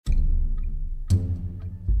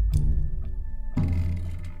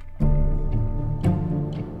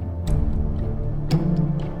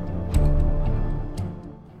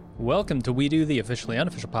Welcome to We Do, the officially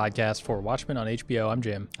unofficial podcast for Watchmen on HBO. I'm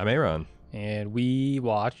Jim. I'm A.Ron. And we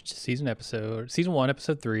watched season 1,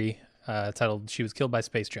 episode 3, titled She Was Killed by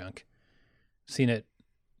Space Junk. Seen it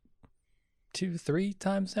 2-3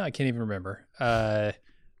 times now? I can't even remember.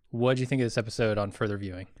 What'd you think of this episode on further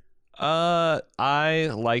viewing? I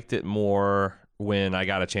liked it more when I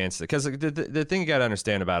got a chance to, because the thing you got to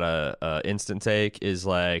understand about a instant take is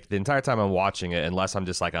like the entire time I'm watching it, unless I'm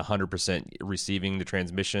just like 100% receiving the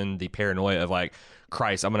transmission, the paranoia of like,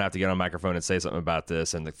 Christ, I'm gonna have to get on a microphone and say something about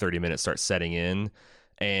this, and the 30 minutes start setting in,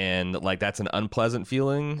 and like that's an unpleasant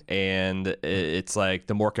feeling, and it's like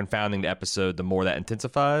the more confounding the episode, the more that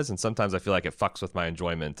intensifies, and sometimes I feel like it fucks with my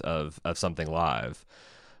enjoyment of something live.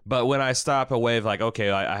 But when I stop away of like, okay,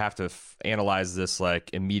 I have to analyze this like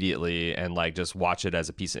immediately and like just watch it as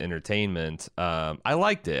a piece of entertainment, I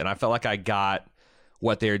liked it. And I felt like I got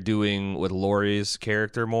what they're doing with Laurie's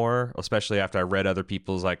character more, especially after I read other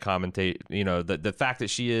people's like commentate, you know, the fact that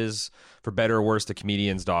she is, for better or worse, the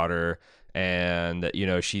comedian's daughter. And, you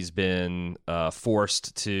know, she's been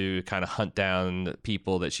forced to kind of hunt down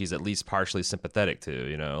people that she's at least partially sympathetic to,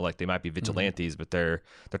 you know, like they might be vigilantes, but they're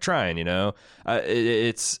trying, you know,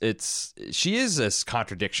 she is this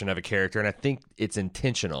contradiction of a character. And I think it's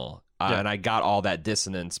intentional. And I got all that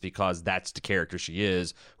dissonance because that's the character she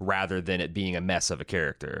is, rather than it being a mess of a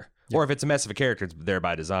character. Or if it's a mess of a character, it's there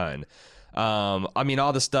by design. I mean,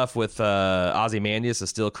 all the stuff with Ozymandias is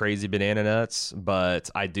still crazy banana nuts, but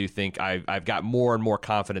I do think I've got more and more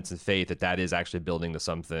confidence and faith that is actually building to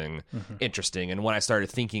something interesting. And when I started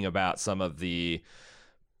thinking about some of the...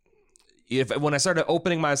 when I started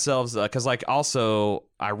opening myself, because like also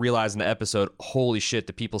I realized in the episode, holy shit,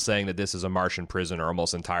 the people saying that this is a Martian prison are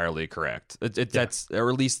almost entirely correct. That's, or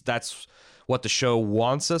at least that's what the show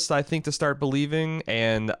wants us, I think, to start believing.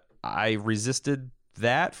 And I resisted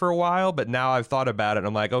that for a while, but now I've thought about it and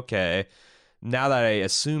I'm like, okay, now that I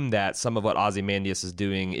assume that, some of what Ozymandias is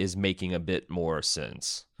doing is making a bit more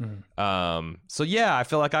sense. So yeah, I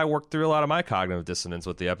feel like I worked through a lot of my cognitive dissonance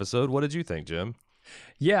with the episode. What did you think, Jim?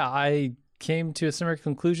 Yeah, I came to a similar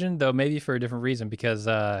conclusion, though maybe for a different reason, because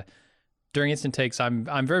during instant takes,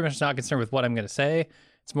 I'm very much not concerned with what I'm going to say.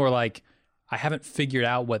 It's more like I haven't figured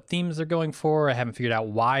out what themes they're going for. I haven't figured out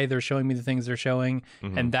why they're showing me the things they're showing.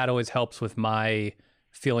 And that always helps with my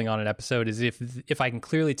feeling on an episode, is if I can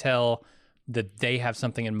clearly tell that they have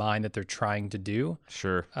something in mind that they're trying to do.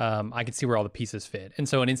 Sure. I can see where all the pieces fit. And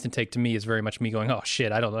so an instant take to me is very much me going, oh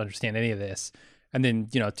shit, I don't understand any of this. And then,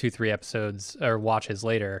 you know, 2-3 episodes or watches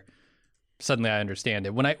later, suddenly I understand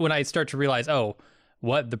it. When I start to realize, oh,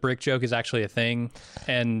 what, the brick joke is actually a thing,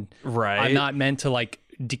 and I'm not meant to like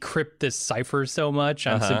decrypt this cipher so much.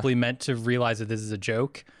 I'm simply meant to realize that this is a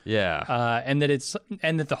joke. Yeah. And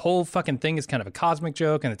that the whole fucking thing is kind of a cosmic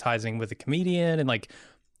joke, and it ties in with the comedian, and like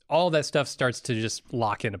all that stuff starts to just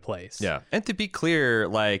lock into place. Yeah. And to be clear,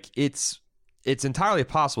 like it's entirely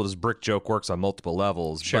possible this brick joke works on multiple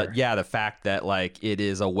levels. Sure. But yeah, the fact that like it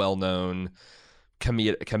is a well-known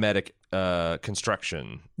comedic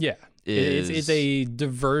construction. Yeah. It's a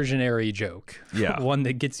diversionary joke. Yeah. One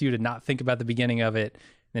that gets you to not think about the beginning of it,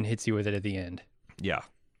 then hits you with it at the end. Yeah.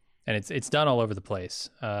 And it's done all over the place.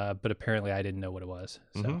 But apparently I didn't know what it was.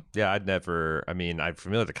 So. Yeah, I'm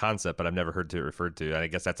familiar with the concept, but I've never heard it referred to. And I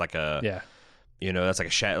guess that's like you know, that's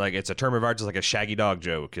like it's a term of art, just like a shaggy dog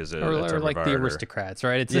joke is a or term like of the art, aristocrats,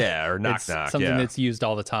 right? or knock it's knock. something that's used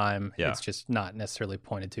all the time. Yeah. It's just not necessarily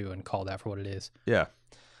pointed to and called out for what it is. Yeah.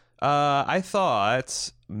 I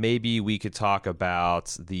thought maybe we could talk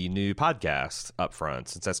about the new podcast up front,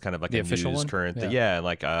 since that's kind of like the a official news one? current. Yeah. And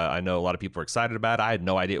like I know a lot of people are excited about it. I had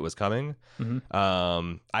no idea it was coming.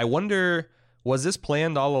 I wonder, was this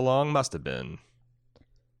planned all along? Must have been.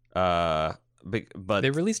 But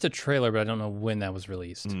they released a trailer, but I don't know when that was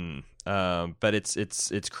released. But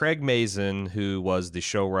it's Craig Mazin, who was the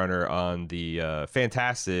showrunner on the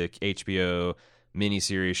fantastic HBO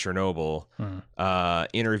miniseries Chernobyl,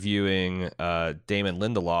 interviewing Damon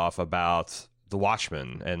Lindelof about the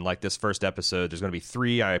Watchmen. And like this first episode, there's going to be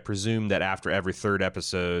 3. I presume that after every 3rd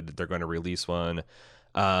episode, they're going to release one.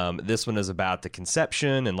 This one is about the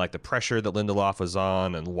conception and like the pressure that Lindelof was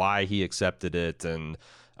on and why he accepted it. And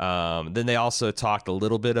then they also talked a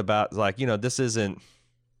little bit about like, you know, this is an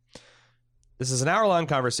hour-long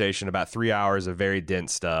conversation about 3 hours of very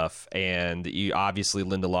dense stuff, and obviously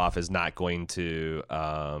Lindelof is not going to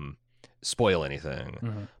spoil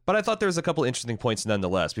anything. But I thought there was a couple interesting points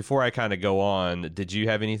nonetheless. Before I kind of go on, did you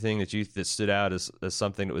have anything that stood out as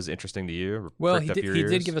something that was interesting to you? Well, he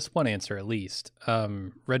did give us one answer at least.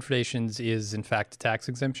 Red Predations is in fact a tax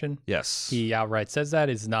exemption. Yes. He outright says that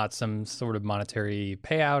is not some sort of monetary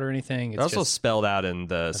payout or anything. It's also just spelled out in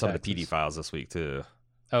some of the PD files this week too.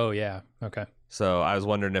 Oh yeah. Okay. So I was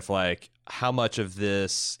wondering if how much of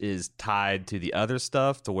this is tied to the other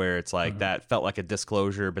stuff to where it's like that felt like a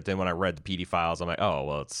disclosure, but then when I read the PD files, I'm like, oh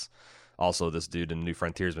well, it's also this dude in New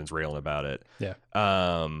Frontiersman's railing about it. Yeah.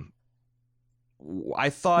 I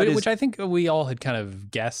thought, which I think we all had kind of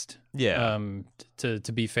guessed. Yeah. To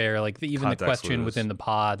be fair, like even the question clues within the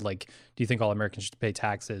pod, like, do you think all Americans should pay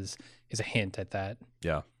taxes, is a hint at that.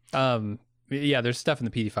 Yeah. Yeah. There's stuff in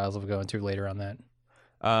the PD files we'll go into later on that.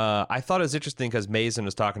 I thought it was interesting because Mason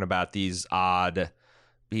was talking about these odd.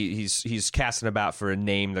 He's casting about for a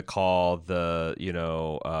name to call the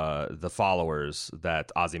the followers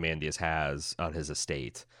that Ozymandias has on his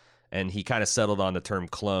estate, and he kind of settled on the term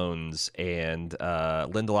clones. And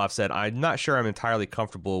Lindelof said, "I'm not sure I'm entirely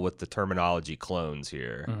comfortable with the terminology clones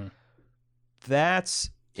here."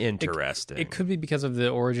 That's interesting. It could be because of the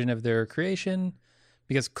origin of their creation.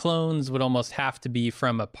 Because clones would almost have to be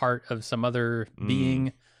from a part of some other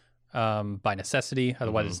being by necessity.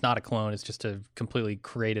 Otherwise, it's not a clone. It's just a completely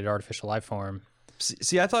created artificial life form.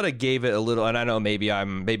 See, I thought it gave it a little, and I know maybe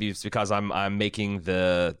it's because I'm making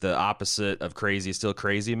the opposite of crazy still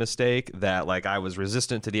crazy mistake, that like I was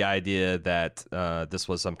resistant to the idea that this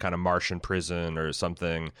was some kind of Martian prison or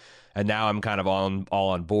something, and now I'm kind of all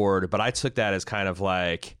on board. But I took that as kind of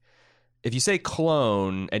like, if you say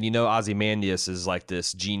clone and Ozymandias is like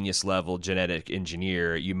this genius level genetic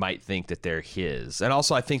engineer, you might think that they're his. And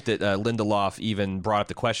also I think that Lindelof even brought up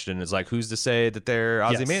the question, is like, who's to say that they're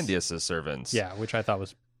Ozymandias' servants? Yeah, which I thought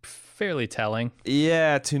was fairly telling.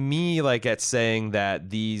 Yeah, to me, like, it's saying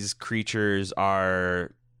that these creatures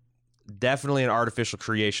are definitely an artificial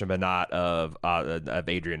creation, but not of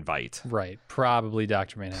Adrian Veidt. Right, probably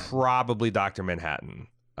Dr. Manhattan.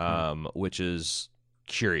 Which is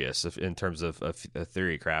curious in terms of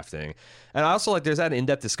theory crafting. And I also like there's that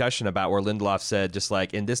in-depth discussion about where Lindelof said, just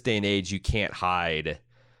like, in this day and age you can't hide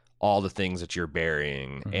all the things that you're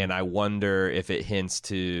burying. And I wonder if it hints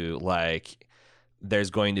to like there's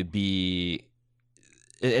going to be,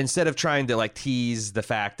 instead of trying to like tease the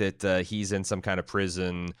fact that he's in some kind of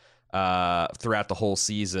prison throughout the whole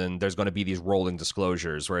season, there's going to be these rolling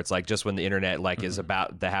disclosures where it's like just when the internet like is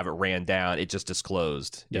about to have it ran down, it just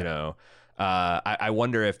disclosed. I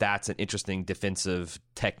wonder if that's an interesting defensive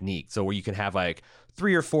technique. So where you can have like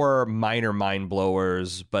 3 or 4 minor mind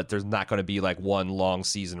blowers, but there's not going to be like one long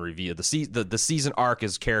season reveal. The season arc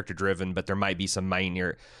is character driven, but there might be some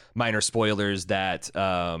minor spoilers that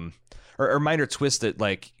or minor twists that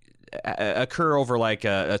like occur over like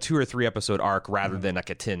a 2 or 3 episode arc rather than like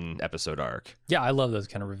a 10 episode arc. Yeah, I love those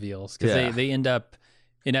kind of reveals because they end up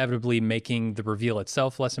inevitably making the reveal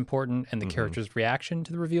itself less important and the character's reaction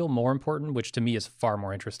to the reveal more important, which to me is a far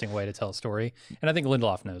more interesting way to tell a story. And I think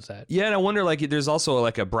Lindelof knows that. Yeah, and I wonder, like, there's also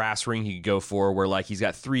like a brass ring he could go for where like he's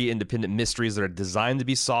got 3 independent mysteries that are designed to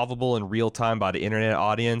be solvable in real time by the internet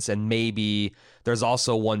audience, and maybe there's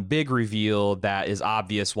also one big reveal that is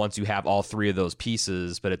obvious once you have all 3 of those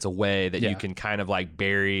pieces, but it's a way that you can kind of like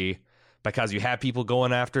bury because you have people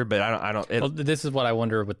going after, but I don't. Well, this is what I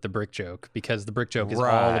wonder with the brick joke, because the brick joke is all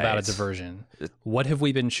about a diversion. What have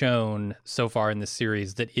we been shown so far in this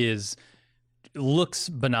series that looks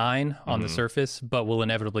benign on the surface, but will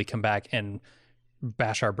inevitably come back and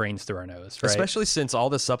bash our brains through our nose, right? Especially since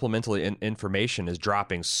all this supplemental information is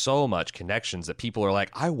dropping so much connections that people are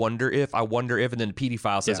like, I wonder if, and then the PD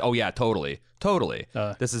file says, oh yeah, totally.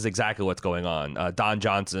 This is exactly what's going on. Don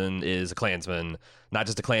Johnson is a Klansman, not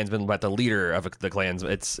just a Klansman, but the leader of the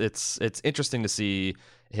Klansman. It's interesting to see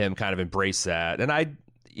him kind of embrace that. And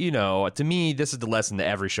to me, this is the lesson that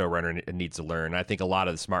every showrunner needs to learn. I think a lot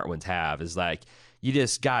of the smart ones have, is like, you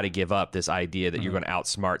just got to give up this idea that you're going to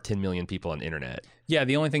outsmart 10 million people on the internet. Yeah,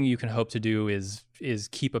 the only thing you can hope to do is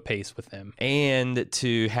keep a pace with them. And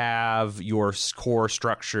to have your core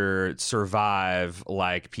structure survive,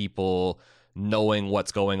 like people knowing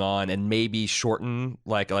what's going on, and maybe shorten,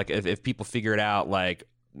 like if people figure it out, like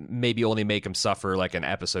maybe only make them suffer like an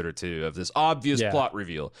episode or 2 of this obvious plot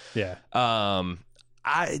reveal. Yeah.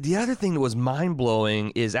 The other thing that was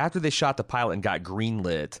mind-blowing is after they shot the pilot and got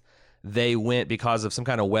greenlit, they went, because of some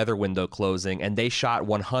kind of weather window closing, and they shot and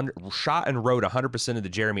wrote 100% of the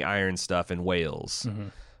Jeremy Irons stuff in Wales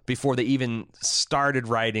before they even started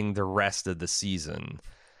writing the rest of the season.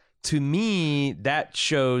 to me, that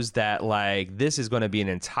shows that like this is going to be an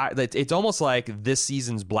entire. It's almost like this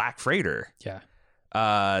season's Black Freighter. Yeah.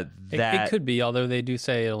 That it could be, although they do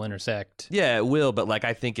say it'll intersect. Yeah, it will, but like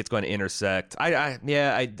I think it's going to intersect.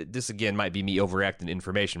 This again might be me overreacting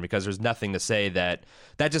information because there's nothing to say that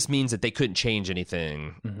just means that they couldn't change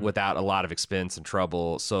anything without a lot of expense and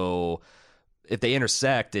trouble. So if they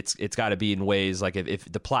intersect, it's got to be in ways like if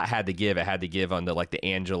the plot had to give, it had to give on the like the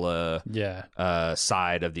Angela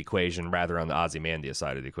side of the equation rather on the Ozymandias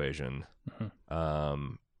side of the equation.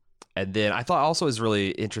 And then I thought also is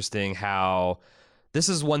really interesting how this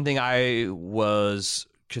is one thing I was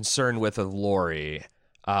concerned with Laurie,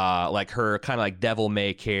 like her kind of like devil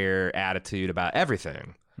may care attitude about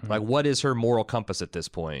everything. Like what is her moral compass at this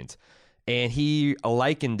point? And he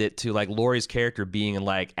likened it to like Laurie's character being in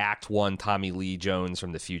like Act 1 Tommy Lee Jones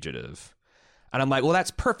from The Fugitive. And I'm like, well,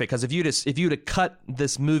 that's perfect because if you'd have cut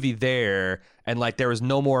this movie there and like there was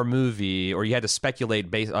no more movie or you had to speculate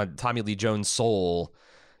based on Tommy Lee Jones' soul,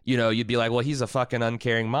 you know, you'd be like, well, he's a fucking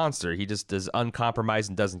uncaring monster. He just is uncompromised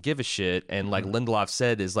and doesn't give a shit. And like Lindelof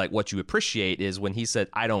said, is like what you appreciate is when he said,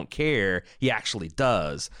 I don't care, he actually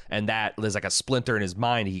does. And that is like a splinter in his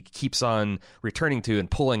mind he keeps on returning to and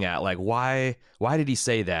pulling at. Like, why did he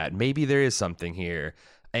say that? Maybe there is something here.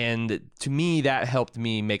 And to me, that helped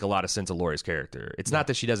me make a lot of sense of Laurie's character. It's not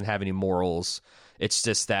that she doesn't have any morals. It's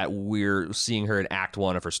just that we're seeing her in Act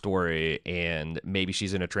 1 of her story. And maybe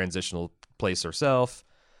she's in a transitional place herself.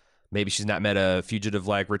 Maybe she's not met a fugitive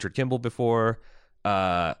like Richard Kimball before.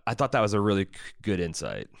 I thought that was a really good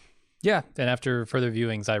insight. Yeah, and after further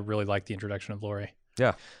viewings, I really liked the introduction of Laurie.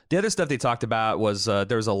 Yeah. The other stuff they talked about was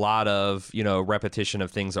there was a lot of, repetition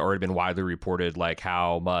of things that already been widely reported, like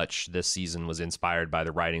how much this season was inspired by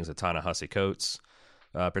the writings of Ta-Nehisi Coates,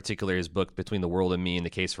 particularly his book Between the World and Me and the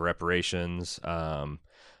Case for Reparations.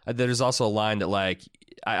 There's also a line that like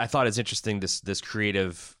I thought is interesting, this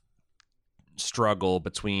creative struggle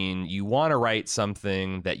between you want to write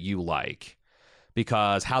something that you like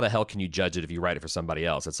because how the hell can you judge it if you write it for somebody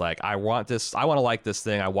else? It's like I want to like this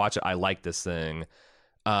thing, I watch it, I like this thing,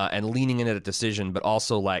 and leaning into the decision, but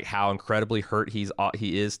also like how incredibly hurt he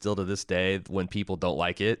is still to this day when people don't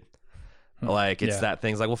like it. Like it's that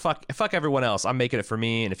thing's like, well, fuck everyone else. I'm making it for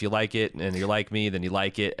me, and if you like it and you like me, then you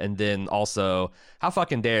like it. And then also, how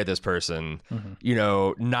fucking dare this person,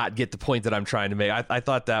 not get the point that I'm trying to make? I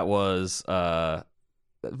thought that was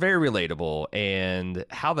very relatable. And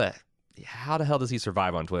how the hell does he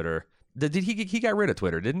survive on Twitter? Did he got rid of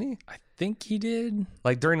Twitter, didn't he? I think he did.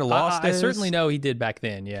 Like during the Lost days? I certainly know he did back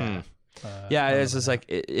then. Yeah. It's just like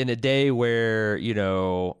in a day where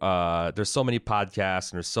there's so many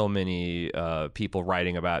podcasts and there's so many people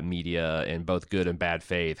writing about media in both good and bad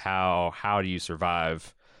faith. How do you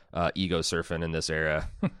survive ego surfing in this era?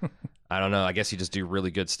 I don't know. I guess you just do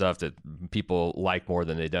really good stuff that people like more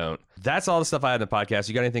than they don't. That's all the stuff I had in the podcast.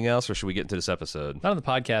 You got anything else, or should we get into this episode? Not on the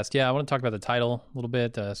podcast. Yeah, I want to talk about the title a little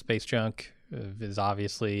bit. Space junk is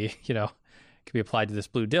obviously can be applied to this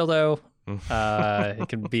blue dildo. It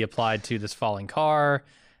can be applied to this falling car.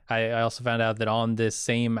 I also found out that on this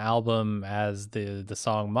same album as the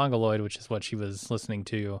song Mongoloid, which is what she was listening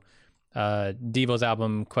to, Devo's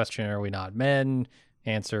album Question Are We Not Men?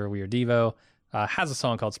 Answer We Are Devo, has a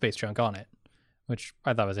song called Space Junk on it, which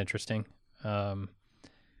I thought was interesting.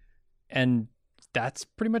 And that's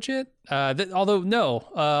pretty much it. Along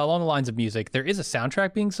the lines of music, there is a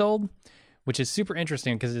soundtrack being sold, which is super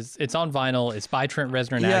interesting because it's on vinyl. It's by Trent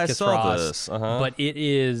Reznor and Atticus Ross, but it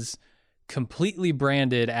is completely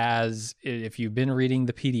branded as, if you've been reading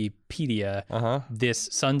the Peteypedia, this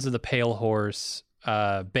Sons of the Pale Horse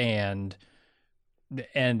band,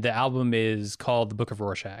 and the album is called The Book of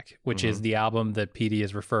Rorschach, which is the album that Petey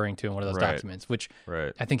is referring to in one of those documents, which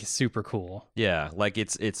I think is super cool. Yeah, like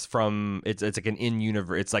it's like an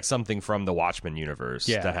in-universe, it's like something from the Watchmen universe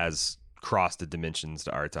that has crossed the dimensions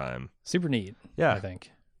to our time. Super neat. Yeah, I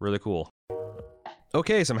think really cool.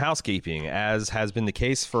 Okay, some housekeeping. As has been the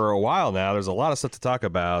case for a while now, there's a lot of stuff to talk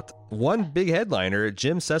about. One big headliner,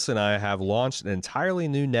 Jim Sess and I have launched an entirely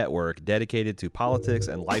new network dedicated to politics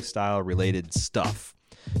and lifestyle related stuff.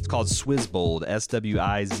 It's called Swizzbold,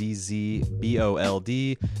 SWIZZBOLD.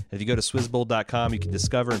 If you go to swizzbold.com, you can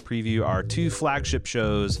discover and preview our two flagship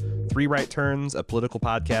shows, Three Right Turns, a political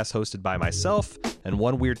podcast hosted by myself, and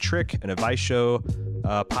One Weird Trick, an advice show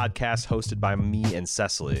podcast hosted by me and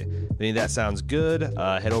Cecily. If any of that sounds good,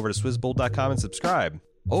 head over to swizzbold.com and subscribe.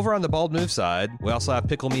 Over on the Bald Move side, we also have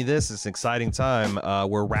Pickle Me This. It's an exciting time.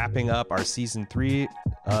 We're wrapping up our season 3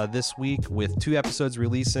 this week with 2 episodes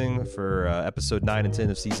releasing for episode 9 and 10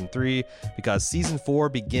 of season 3, because season 4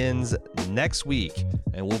 begins next week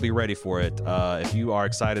and we'll be ready for it. If you are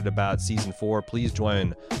excited about season 4, please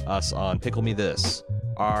join us on Pickle Me This,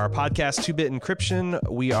 our podcast 2-Bit Encryption.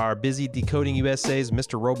 We are busy decoding USA's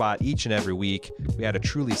Mr. Robot each and every week. We had a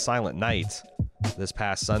truly silent night this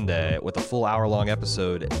past Sunday with a full hour-long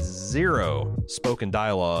episode, 0 spoken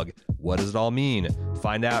dialogue. What does it all mean?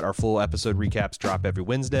 Find out. Our full episode recaps drop every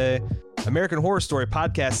Wednesday. American Horror Story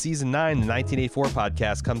Podcast Season 9, the 1984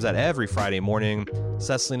 podcast, comes out every Friday morning.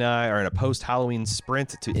 Cecily and I are in a post-Halloween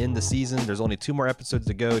sprint to end the season. There's only 2 more episodes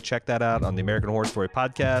to go. Check that out on the American Horror Story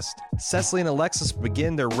Podcast. Cecily and Alexis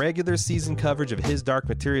begin their regular season coverage of His Dark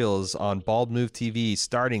Materials on Bald Move TV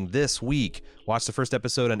starting this week. Watch the first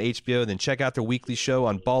episode on HBO, then check out their weekly show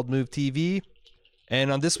on Bald Move TV. And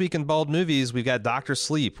on This Week in Bald Movies, we've got Dr.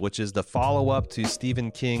 Sleep, which is the follow-up to Stephen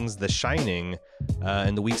King's The Shining.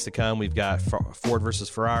 In the weeks to come, we've got Ford versus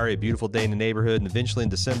Ferrari, A Beautiful Day in the Neighborhood, and eventually in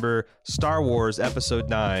December, Star Wars Episode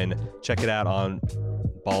 9. Check it out on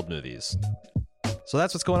Bald Movies. So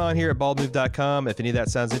that's what's going on here at baldmove.com. If any of that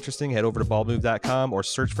sounds interesting, head over to baldmove.com or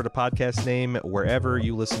search for the podcast name wherever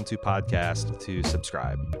you listen to podcasts to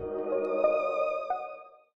subscribe.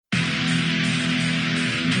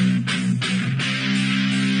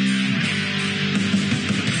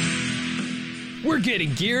 We're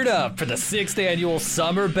getting geared up for the 6th annual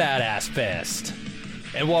Summer Badass Fest.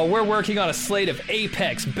 And while we're working on a slate of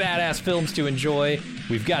apex badass films to enjoy,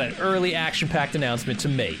 we've got an early action-packed announcement to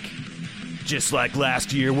make. Just like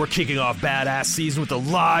last year, we're kicking off Badass Season with a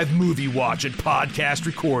live movie watch and podcast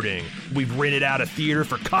recording. We've rented out a theater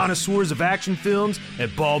for connoisseurs of action films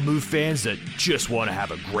and Bald Move fans that just want to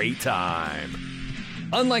have a great time.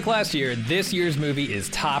 Unlike last year, this year's movie is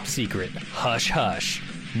top secret. Hush hush.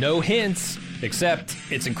 No hints, except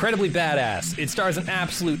it's incredibly badass. It stars an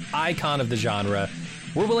absolute icon of the genre.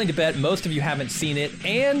 We're willing to bet most of you haven't seen it,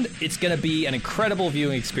 and it's going to be an incredible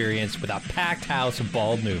viewing experience with a packed house of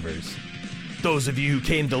bald movers. Those of you who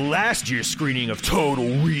came to last year's screening of Total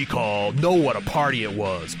Recall know what a party it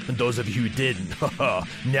was. And those of you who didn't,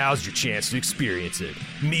 now's your chance to experience it.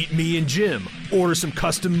 Meet me and Jim, order some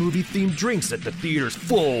custom movie-themed drinks at the theater's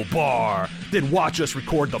full bar, then watch us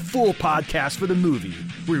record the full podcast for the movie.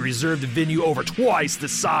 We reserved the venue over twice the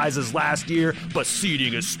size as last year, but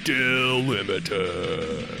seating is still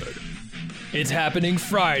limited. It's happening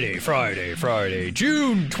Friday,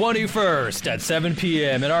 June 21st at 7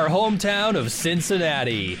 p.m. in our hometown of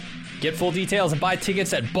Cincinnati. Get full details and buy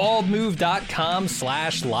tickets at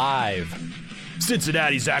baldmove.com/live.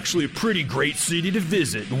 Cincinnati's actually a pretty great city to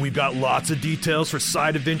visit, and we've got lots of details for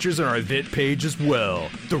side adventures on our event page as well.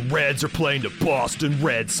 The Reds are playing the Boston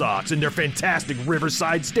Red Sox in their fantastic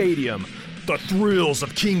Riverside Stadium. The thrills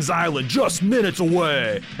of Kings Island just minutes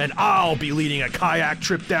away, and I'll be leading a kayak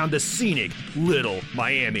trip down the scenic Little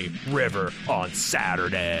Miami River on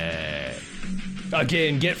Saturday.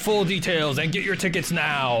 Again, get full details and get your tickets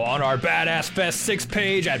now on our Badass Fest 6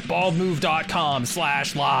 page at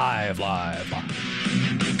baldmove.com/live.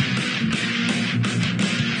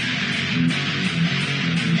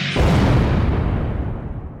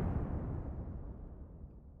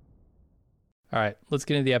 All right, let's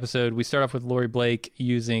get into the episode. We start off with Laurie Blake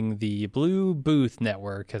using the Blue Booth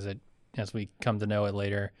network, as we come to know it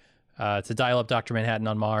later, to dial up Dr. Manhattan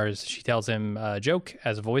on Mars. She tells him a joke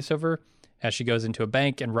as a voiceover as she goes into a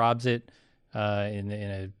bank and robs it.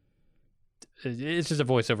 It's just a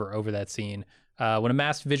voiceover over that scene. When a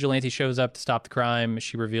masked vigilante shows up to stop the crime,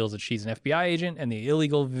 she reveals that she's an FBI agent and the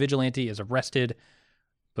illegal vigilante is arrested.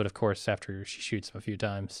 But of course, after she shoots him a few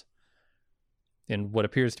times in what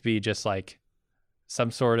appears to be just like some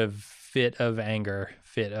sort of fit of anger,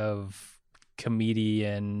 fit of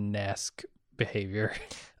comedian-esque behavior.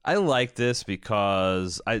 I like this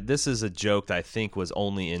because this is a joke that I think was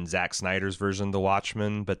only in Zack Snyder's version of The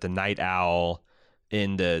Watchmen, but the Night Owl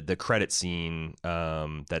in the credit scene,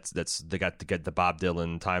 that's they got to get the Bob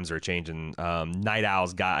Dylan Times Are Changing. Night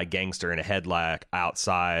Owl's got a gangster in a headlock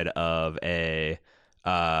outside of a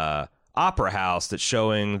opera house that's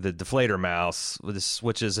showing the Deflator Mouse,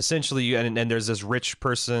 which is essentially, and there's this rich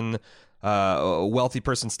person, a wealthy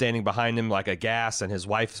person standing behind him like a gas, and his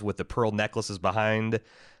wife with the pearl necklaces behind.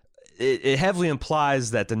 It heavily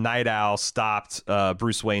implies that the Night Owl stopped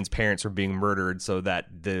Bruce Wayne's parents from being murdered so that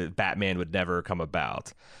the Batman would never come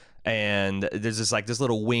about. And there's this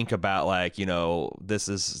little wink about this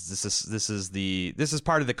is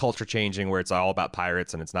part of the culture changing where it's all about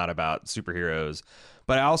pirates and it's not about superheroes.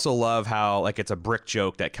 But I also love how like it's a brick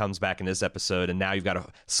joke that comes back in this episode, and now you've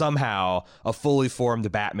got somehow a fully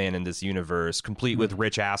formed Batman in this universe, complete with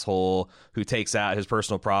rich asshole who takes out his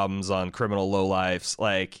personal problems on criminal lowlifes.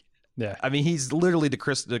 Like, Yeah. I mean, he's literally the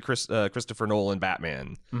Christopher Nolan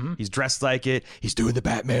Batman. He's dressed like it. He's doing the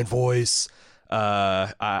Batman voice.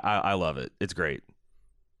 I love it. It's great.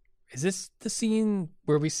 Is this the scene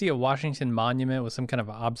where we see a Washington monument with some kind of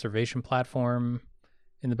observation platform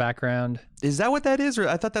in the background? Is that what that is? Or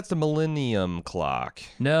I thought that's the Millennium Clock.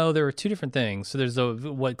 No, there were two different things. So there's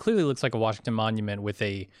what clearly looks like a Washington monument with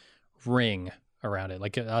a ring around it,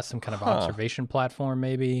 like some kind of observation platform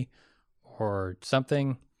maybe, or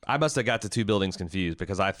something. I must have got the two buildings confused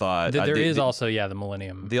because I thought... There is also, the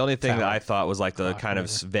Millennium The only thing Tower. that I thought was like the kind of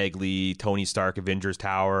vaguely Tony Stark Avengers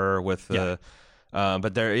Tower with the...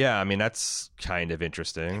 but there, I mean, that's kind of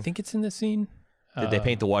interesting. I think it's in this scene. Did they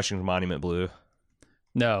paint the Washington Monument blue?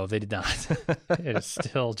 No, they did not. It is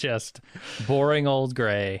still just boring old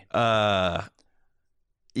gray.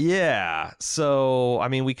 Yeah. So, I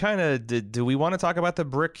mean, we kind of do we want to talk about the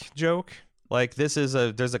brick joke? Like there's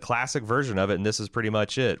a classic version of it, and this is pretty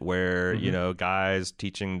much it, where, you know, guys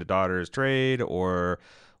teaching the daughter's trade or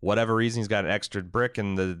whatever reason he's got an extra brick,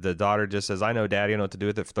 and the daughter just says, I know, Daddy, I know what to do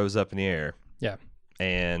with it, throws up in the air. Yeah.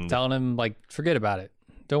 And telling him, like, forget about it.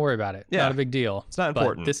 Don't worry about it. Yeah. Not a big deal. It's not But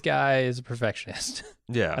important. this guy is a perfectionist.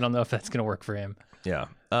 Yeah. I don't know if that's going to work for him. Yeah.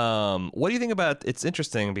 What do you think about, it's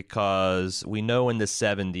interesting because we know in the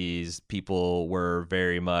 70s people were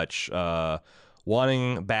very much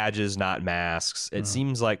wanting badges, not masks. It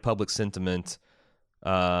seems like public sentiment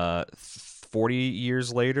 40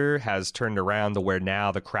 years later has turned around to where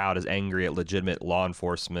now the crowd is angry at legitimate law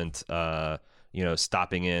enforcement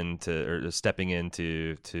stepping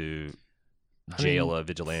into jail a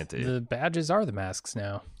vigilante. The badges are the masks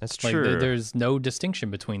now. That's true. Like, there's no distinction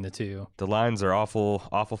between the two. The lines are awful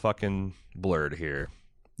fucking blurred here.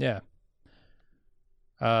 Yeah.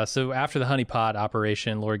 So after the honeypot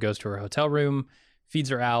operation, Lori goes to her hotel room, feeds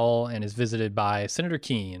her owl, and is visited by Senator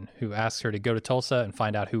Keene, who asks her to go to Tulsa and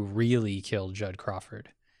find out who really killed Judd Crawford.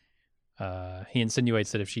 He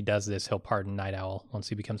insinuates that if she does this, he'll pardon Night Owl once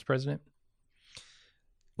he becomes president.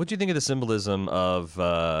 What do you think of the symbolism of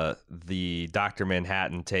the Dr.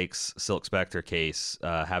 Manhattan takes Silk Spectre case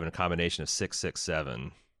having a combination of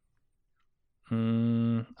 667?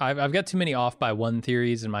 I've got too many off by one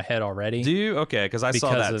theories in my head already. Do you? Okay, because I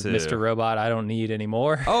saw that because too. of Mr. Robot, I don't need any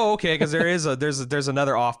more. Oh, okay, because there's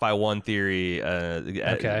another off by one theory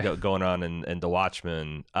going on in the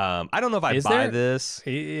Watchmen. I don't know if I buy this.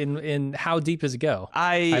 In how deep does it go?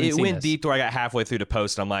 It went deep to where I got halfway through the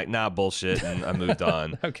post and I'm like, nah, bullshit, and I moved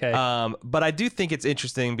on. Okay. But I do think it's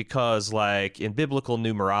interesting because like in biblical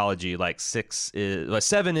numerology, like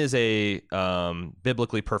 7 is a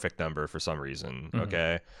biblically perfect number for some reason.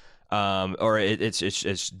 Okay. Or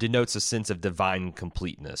it denotes a sense of divine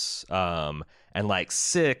completeness. And like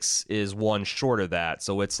 6 is one short of that.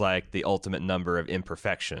 So it's like the ultimate number of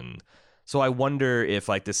imperfection. So I wonder if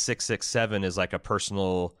like the 667 is like a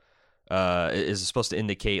personal, is supposed to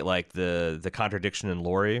indicate like the contradiction in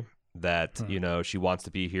Lori that, she wants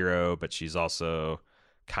to be a hero, but she's also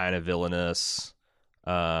kind of villainous.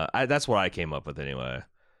 That's what I came up with anyway.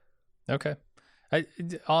 Okay.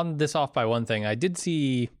 On this off by one thing, I did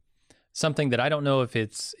see something that I don't know if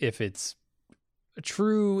it's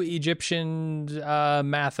true Egyptian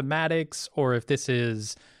mathematics or if this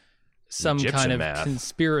is some Egyptian kind of math.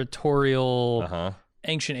 conspiratorial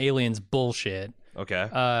ancient aliens bullshit.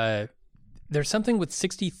 Okay. There's something with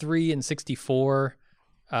 63 and 64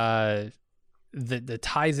 that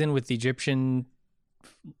ties in with the Egyptian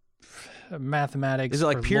mathematics. Is it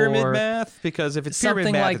like pyramid math? Because if it's pyramid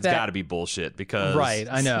Something math, like it's that. got to be bullshit. Because Right,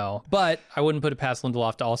 I know. But I wouldn't put it past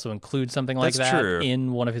Lindelof to also include something like That's that true.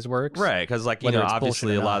 in one of his works. Right, because like Whether it's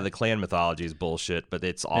obviously bullshit a or lot not. of the clan mythology is bullshit, but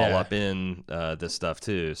it's all up in this stuff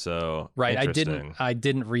too. So Right, interesting. I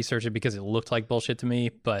didn't research it because it looked like bullshit to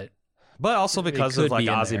me, but also because of could like be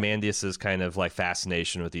in there. Ozymandias's kind of like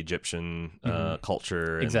fascination with Egyptian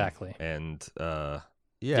culture. And, Exactly. And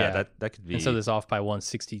Yeah. that could be. and so this off by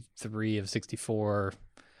 163 of 64,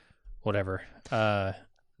 whatever.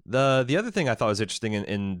 The other thing I thought was interesting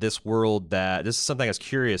in this world, that this is something I was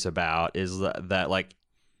curious about, is that like,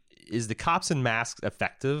 is the cops in masks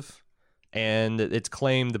effective? And it's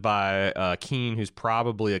claimed by Keene, who's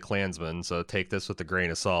probably a Klansman, so take this with a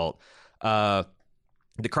grain of salt. The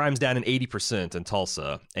crime's down in 80% in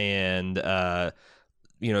Tulsa, and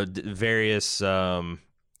various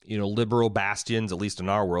liberal bastions, at least in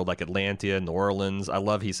our world, like Atlanta, New Orleans. I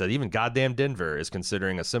love, he said, even goddamn Denver is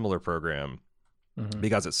considering a similar program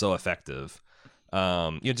because it's so effective.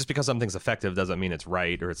 Just because something's effective doesn't mean it's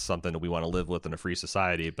right or it's something that we want to live with in a free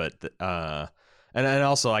society. But and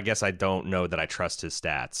also, I guess I don't know that I trust his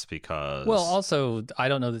stats because. Well, also, I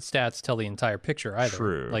don't know that stats tell the entire picture either.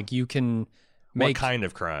 True. Like you can make what kind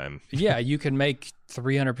of crime? Yeah, you can make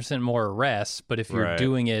 300% more arrests, but if you're Right.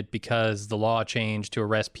 doing it because the law changed to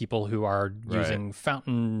arrest people who are using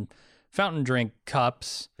fountain drink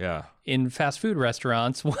cups Yeah. in fast food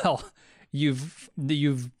restaurants, well, you've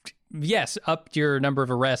yes upped your number of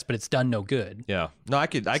arrests, but it's done no good. Yeah. No, I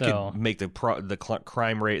could So- make the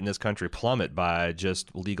crime rate in this country plummet by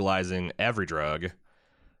just legalizing every drug.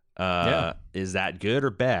 Yeah. Is that good or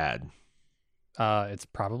bad? It's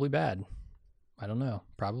probably bad. I don't know.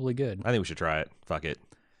 Probably good. I think we should try it. Fuck it.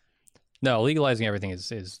 No, legalizing everything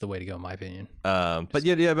is the way to go, in my opinion. But but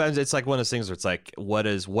it's like one of those things where it's like,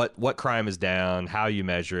 what crime is down? How you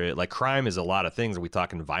measure it? Like crime is a lot of things. Are we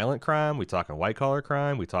talking violent crime? We talking white collar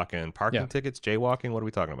crime? We talking parking tickets, jaywalking? What are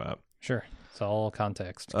we talking about? Sure, it's all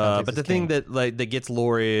context. But Context the is thing king. that gets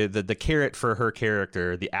Lori, the carrot for her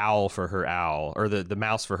character, the owl for her owl, or the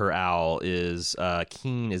mouse for her owl is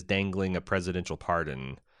Keene is dangling a presidential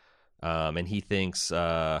pardon, and he thinks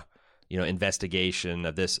investigation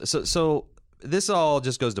of this. So this all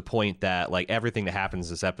just goes to point that like everything that happens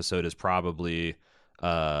this episode is probably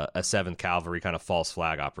a 7th Cavalry kind of false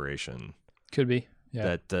flag operation. Could be. Yeah.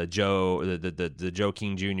 That the Joe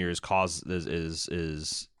King Jr.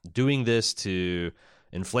 is doing this to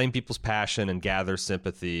inflame people's passion and gather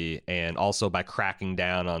sympathy, and also by cracking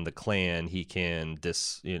down on the Klan, he can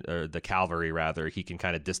or the cavalry rather, he can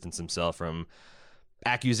kind of distance himself from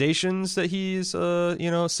accusations that he's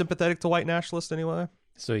sympathetic to white nationalists anyway.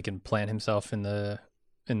 So he can plant himself in the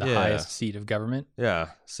Yeah. highest seat of government. Yeah,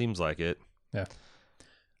 seems like it. Yeah.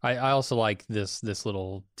 I also like this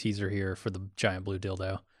little teaser here for the giant blue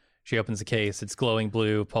dildo. She opens the case, it's glowing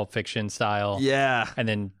blue, Pulp Fiction style. Yeah. And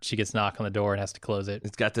then she gets knocked on the door and has to close it.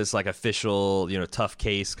 It's got this like official, tough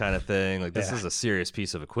case kind of thing. Like this Yeah. is a serious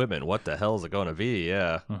piece of equipment. What the hell is it going to be?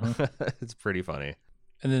 Yeah. It's pretty funny.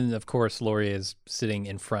 And then, of course, Lori is sitting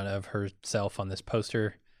in front of herself on this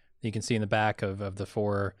poster. You can see in the back of the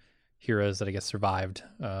 4 heroes that I guess survived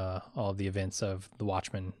all of the events of the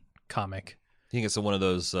Watchmen comic. I think it's one of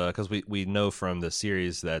those because we know from the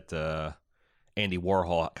series that Andy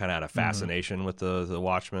Warhol kind of had a fascination with the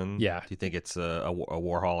Watchmen. Yeah. Do you think it's a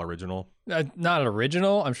Warhol original? Not an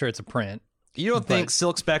original. I'm sure it's a print. You don't think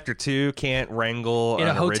Silk Spectre 2 can't wrangle In an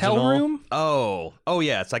a hotel original? room? Oh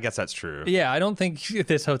yes, I guess that's true. Yeah, I don't think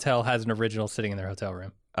this hotel has an original sitting in their hotel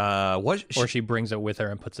room. Or she brings it with her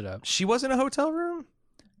and puts it up. She was in a hotel room?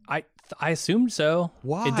 I assumed so.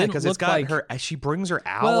 Why? It didn't Because look it's got like her. She brings her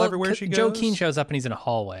owl everywhere she goes. Joe Keane shows up and he's in a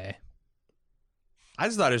hallway. I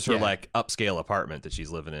just thought it was her Yeah. like upscale apartment that she's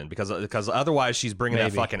living in because otherwise she's bringing that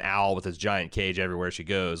Maybe. fucking owl with his giant cage everywhere she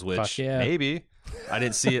goes. Which Fuck yeah. maybe I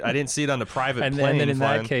didn't see it. I didn't see it on the private And plane. then in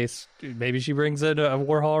flying. that case, maybe she brings a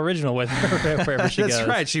Warhol original with her wherever she That's goes.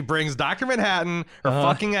 right. She brings Dr. Manhattan, her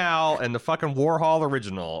fucking owl, and the fucking Warhol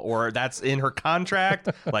original. Or that's in her contract.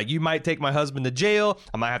 Like, you might take my husband to jail.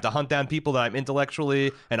 I might have to hunt down people that I'm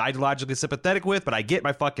intellectually and ideologically sympathetic with, but I get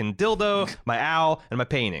my fucking dildo, my owl, and my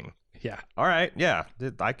painting. Yeah. All right. Yeah.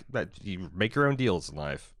 You make your own deals in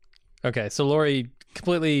life. Okay, so Lori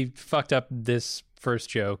completely fucked up this first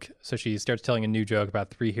joke. So she starts telling a new joke about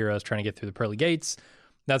 3 heroes trying to get through the pearly gates.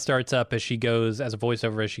 That starts up as she goes, as a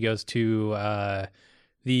voiceover, as she goes to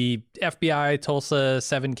the FBI Tulsa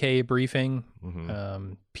 7K briefing.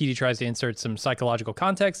 PD tries to insert some psychological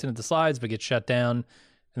context into the slides, but gets shut down.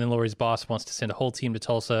 And then Lori's boss wants to send a whole team to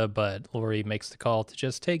Tulsa, but Lori makes the call to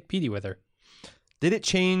just take PD with her. Did it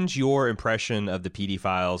change your impression of the PD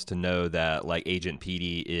files to know that like Agent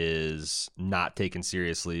PD is not taken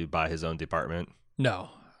seriously by his own department? No.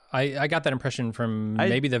 I got that impression from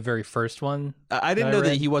maybe the very first one. I didn't know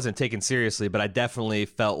read. that he wasn't taken seriously, but I definitely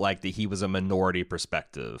felt like that he was a minority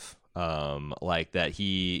perspective. Like that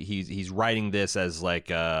he's writing this as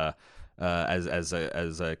like as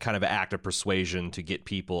a kind of an act of persuasion to get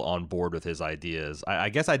people on board with his ideas. I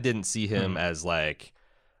guess I didn't see him as like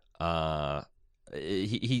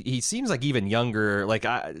he seems like even younger. Like,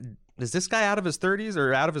 is this guy out of his 30s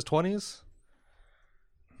or out of his 20s?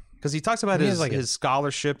 Because he talks about his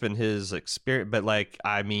scholarship and his experience, but like,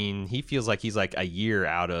 I mean, he feels like he's like a year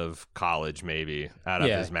out of college, maybe out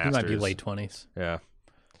of his master's. He might be late 20s. Yeah.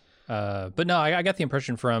 But no, I got the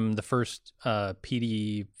impression from the first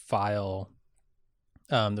PD file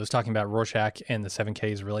that was talking about Rorschach and the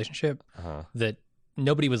 7K's relationship that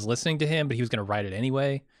nobody was listening to him, but he was going to write it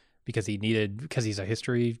anyway because he's a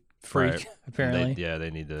history freak, Right. apparently.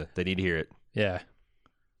 They need to hear it. Yeah.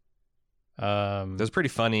 It was pretty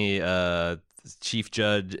funny. Chief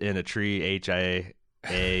Judge in a tree,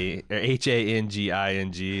 Hanging.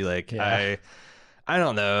 Like Yeah. I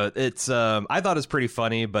don't know. It's I thought it was pretty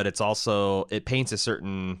funny, but it's also it paints a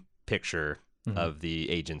certain picture of the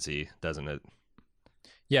agency, doesn't it?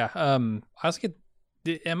 Yeah. I also get.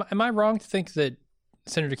 Am I wrong to think that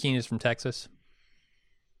Senator Keene is from Texas?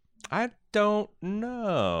 I don't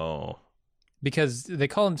know. Because they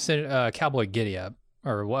call him Cowboy Giddy-Up.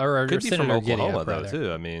 Or Could be Senator from Oklahoma, Giddy-Up, though, rather.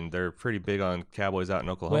 too. I mean, they're pretty big on cowboys out in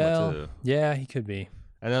Oklahoma, Well, too. yeah, he could be.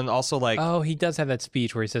 And then also, like... Oh, he does have that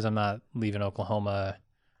speech where he says, I'm not leaving Oklahoma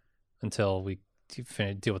until we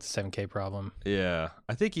deal with the 7K problem. Yeah,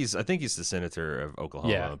 I think he's the senator of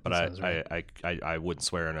Oklahoma, Yeah, but that sounds right. I wouldn't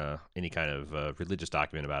swear in any kind of religious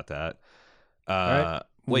document about that. right.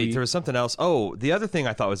 Wait, there was something else. Oh, the other thing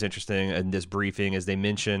I thought was interesting in this briefing is they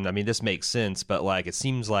mentioned, I mean, this makes sense, but like it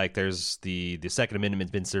seems like there's the Second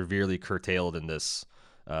Amendment's been severely curtailed in this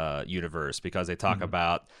universe because they talk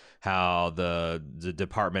about how the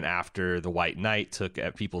department after the White Knight took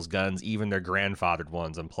at people's guns, even their grandfathered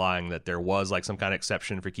ones, implying that there was like some kind of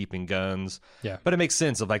exception for keeping guns. Yeah. But it makes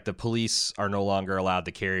sense of like the police are no longer allowed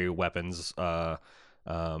to carry weapons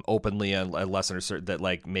openly unless under certain that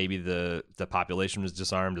like maybe the population was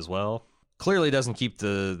disarmed as well. Clearly doesn't keep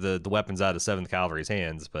the weapons out of 7th Cavalry's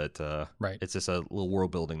hands, but Right. it's just a little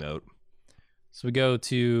world building note. So we go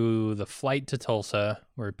to the flight to Tulsa,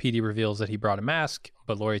 where PD reveals that he brought a mask,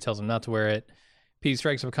 but Lori tells him not to wear it. PD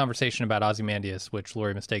strikes up a conversation about Ozymandias, which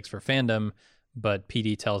Lori mistakes for fandom, but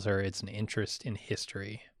PD tells her it's an interest in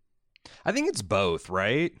history. I think it's both,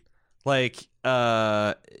 right? Like,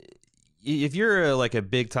 if you're like a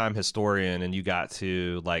big time historian and you got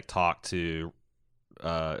to like talk to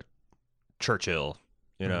Churchill,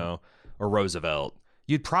 you know, or Roosevelt,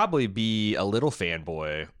 you'd probably be a little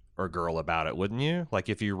fanboy or girl about it, wouldn't you? Like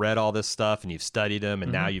if you read all this stuff and you've studied them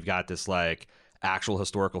and now you've got this like actual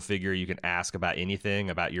historical figure you can ask about anything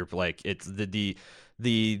about your like it's the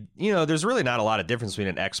you know, there's really not a lot of difference between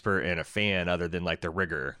an expert and a fan other than like the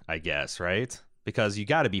rigor, I guess, right? Because you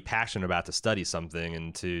got to be passionate about to study something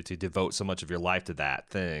and to devote so much of your life to that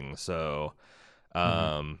thing. So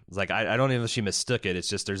it's like I don't even know if she mistook it. It's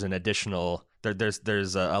just there's an additional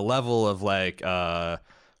there's a level of like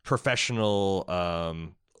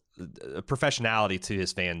professionality to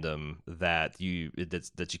his fandom that you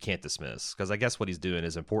can't dismiss, because I guess what he's doing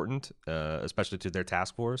is important, especially to their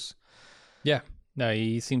task force. Yeah. No,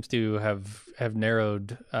 he seems to have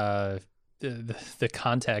narrowed the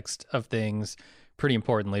context of things pretty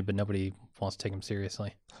importantly, but nobody wants to take him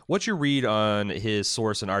seriously. What's your read on his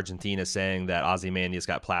source in Argentina saying that Ozymandias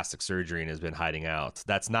got plastic surgery and has been hiding out?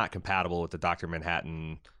 That's not compatible with the Dr.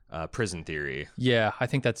 Manhattan prison theory. Yeah, I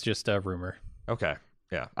think that's just a rumor. Okay.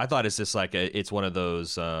 Yeah, I thought it's just like it's one of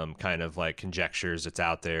those kind of like conjectures that's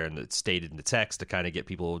out there and it's stated in the text to kind of get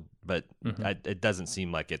people, but it doesn't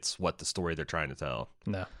seem like it's what the story they're trying to tell.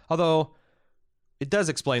 No. Although it does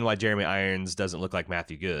explain why Jeremy Irons doesn't look like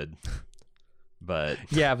Matthew Good. But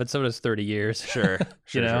yeah, but so does 30 years. Sure,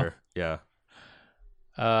 You know? sure. Yeah.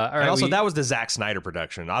 All right, and also, that was the Zack Snyder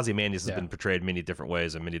production. Ozymandias has Yeah. been portrayed many different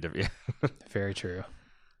ways and many different. Very true.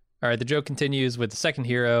 All right, the joke continues with the second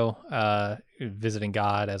hero visiting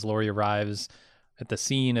God as Lori arrives at the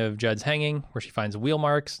scene of Judd's hanging, where she finds wheel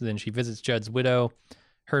marks. Then she visits Judd's widow.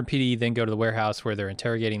 Her and PD then go to the warehouse where they're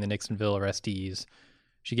interrogating the Nixonville arrestees.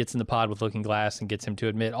 She gets in the pod with Looking Glass and gets him to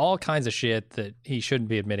admit all kinds of shit that he shouldn't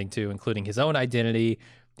be admitting to, including his own identity,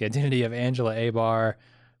 the identity of Angela Abar,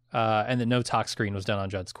 and that no talk screen was done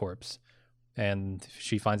on Judd's corpse. And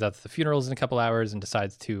she finds out that the funeral is in a couple hours and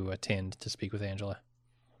decides to attend to speak with Angela.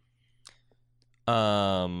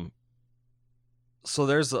 So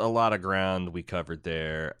there's a lot of ground we covered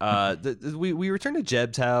there. We returned to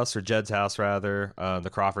Judd's house rather, the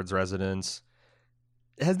Crawford's residence.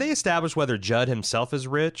 Has they established whether Judd himself is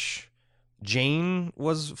rich, Jane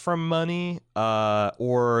was from money,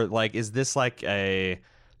 or like is this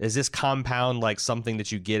compound like something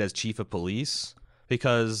that you get as chief of police?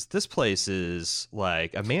 Because this place is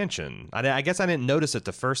like a mansion. I guess I didn't notice it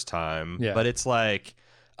the first time, but it's like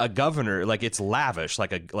a governor, like it's lavish,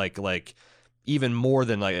 like even more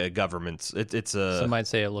than like a government. It's a. Some might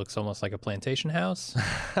say it looks almost like a plantation house,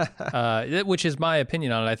 which is my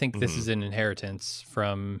opinion on it. I think this is an inheritance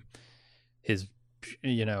from his,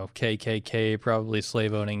 KKK, probably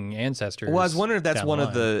slave owning ancestors. Well, I was wondering if that's one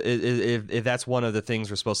of the if that's one of the things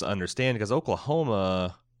we're supposed to understand, because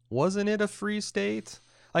Oklahoma, wasn't it a free state?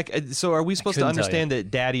 Like, so are we supposed to understand that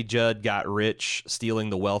Daddy Judd got rich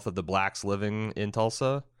stealing the wealth of the blacks living in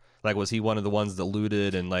Tulsa? Like, was he one of the ones that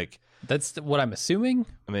looted and like? That's what I'm assuming.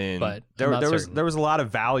 I mean, but there was certain. a lot of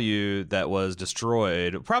value that was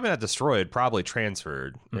destroyed. Probably not destroyed. Probably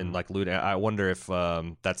transferred and like looted. I wonder if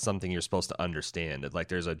that's something you're supposed to understand. That like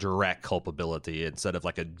there's a direct culpability instead of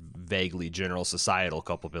like a vaguely general societal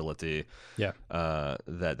culpability. Yeah.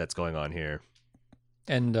 That's going on here.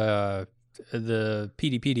 And the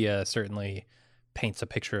PDpedia certainly paints a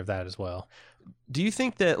picture of that as well. Do you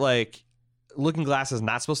think that like Looking Glass is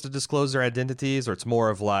not supposed to disclose their identities, or it's more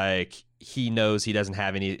of like he knows he doesn't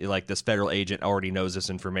have any, like this federal agent already knows this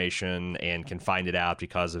information and can find it out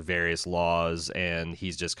because of various laws, and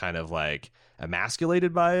he's just kind of like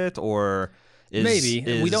emasculated by it? Or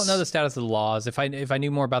we don't know the status of the laws. If I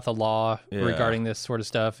knew more about the law regarding this sort of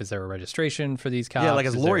stuff, is there a registration for these cops? Yeah, like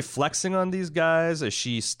is Lori flexing on these guys? Is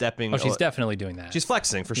she stepping? Oh, she's definitely doing that. She's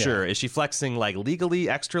flexing for sure. Is she flexing like legally,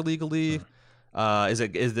 extra legally?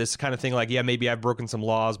 Is this kind of thing like, yeah, maybe I've broken some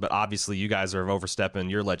laws, but obviously you guys are overstepping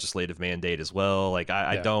your legislative mandate as well. Like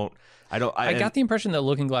I got the impression that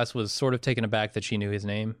Looking Glass was sort of taken aback that she knew his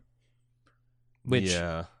name,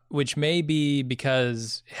 which may be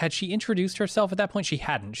because had she introduced herself at that point? She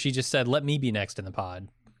hadn't. She just said, "Let me be next in the pod."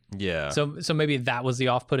 Yeah. So maybe that was the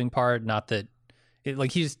off-putting part, not that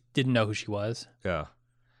like he just didn't know who she was. Yeah.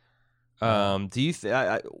 Do you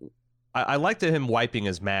I liked him wiping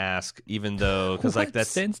his mask, even though because like what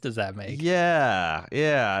sense does that make? Yeah.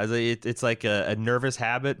 It's like a nervous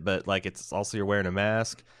habit, but like it's also you're wearing a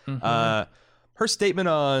mask. Mm-hmm. Her statement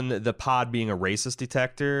on the pod being a racist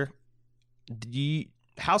detector.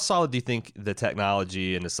 How solid do you think the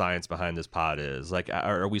technology and the science behind this pod is? Like,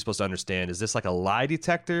 are we supposed to understand? Is this like a lie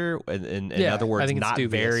detector? In other words, not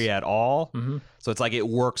vary at all. Mm-hmm. So it's like it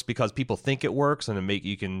works because people think it works, and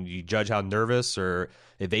you judge how nervous or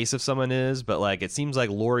evasive someone is. But like, it seems like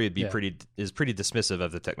Lori would be pretty dismissive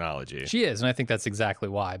of the technology. She is, and I think that's exactly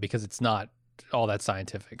why, because it's not all that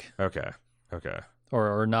scientific. Okay.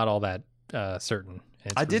 Or not all that certain.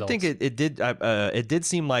 I did think it did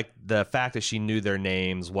seem like the fact that she knew their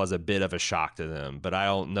names was a bit of a shock to them, but I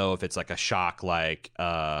don't know if it's like a shock like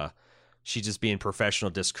she's just being professional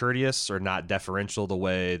discourteous or not deferential the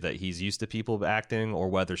way that he's used to people acting, or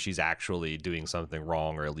whether she's actually doing something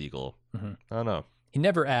wrong or illegal. Mm-hmm. I don't know. He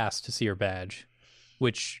never asked to see her badge,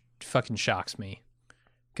 which fucking shocks me,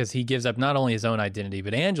 because he gives up not only his own identity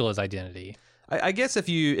but Angela's identity. I guess if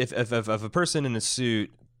a person in a suit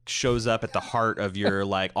shows up at the heart of your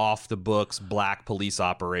like off the books black police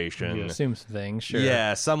operation, you assume some things, sure.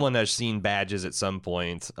 Yeah, someone has seen badges at some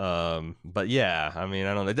point. But yeah, I mean,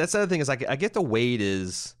 I don't know. That's the other thing is like I get the Wade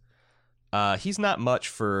is he's not much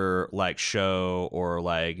for like show or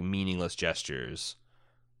like meaningless gestures.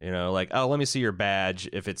 You know, like, oh, let me see your badge.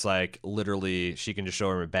 If it's like literally she can just show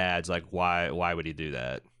him a badge, like why would he do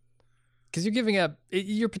that? Because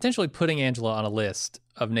you're potentially putting Angela on a list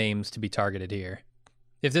of names to be targeted here.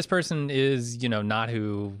 If this person is, not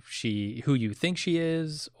who you think she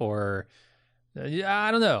is, or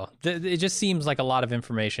I don't know, it just seems like a lot of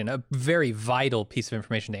information, a very vital piece of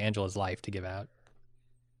information to Angela's life to give out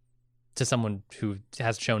to someone who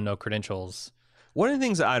has shown no credentials. One of the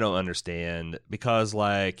things that I don't understand, because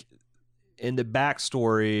like in the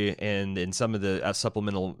backstory and in some of the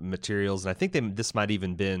supplemental materials, and I think this might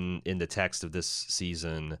even been in the text of this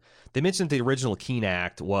season, they mentioned the original Keene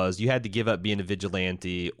Act was you had to give up being a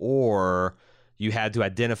vigilante, or you had to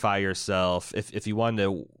identify yourself if you wanted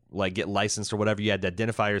to like get licensed or whatever. You had to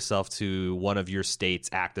identify yourself to one of your state's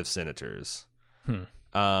active senators.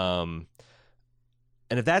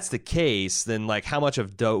 And if that's the case, then like how much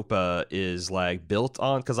of DOPA is like built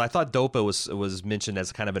on? Because I thought DOPA was mentioned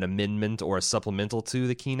as kind of an amendment or a supplemental to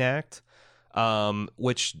the Keene Act,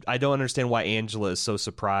 which I don't understand why Angela is so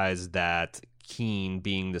surprised that Keene,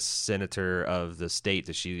 being the senator of the state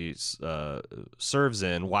that she serves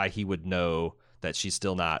in, why he would know that she's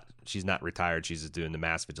not retired. She's just doing the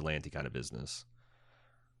mass vigilante kind of business.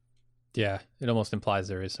 Yeah, it almost implies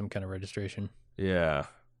there is some kind of registration. Yeah,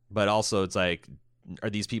 but also it's like, do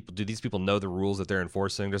these people know the rules that they're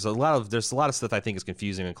enforcing? There's a lot of stuff I think is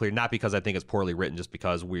confusing and clear, not because I think it's poorly written, just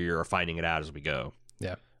because we are finding it out as we go.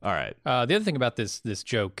 Yeah. All right. The other thing about this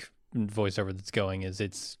joke voiceover that's going is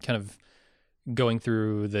it's kind of going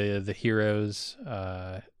through the heroes,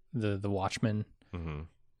 the Watchmen,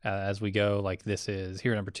 as we go. Like, this is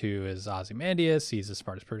hero number 2 is Ozymandias. He's the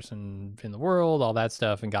smartest person in the world, all that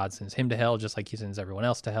stuff, and God sends him to hell just like he sends everyone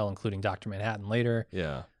else to hell, including Dr. Manhattan later.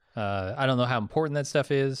 Yeah. I don't know how important that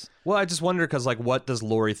stuff is. Well, I just wonder because, like, what does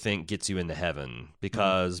Lori think gets you into heaven?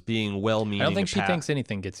 Because being well-meaning, I don't think she thinks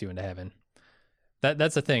anything gets you into heaven.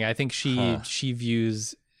 That's the thing. I think she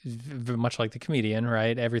views much like the comedian,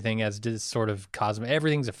 right? Everything as this sort of cosmic.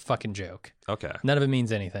 Everything's a fucking joke. Okay. None of it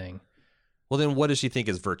means anything. Well, then what does she think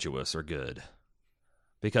is virtuous or good?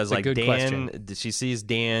 Because It's a like good Dan, question. she sees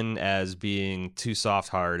Dan as being too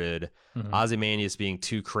soft-hearted, Ozymandias being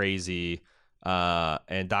too crazy,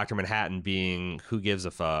 and Dr. Manhattan being who gives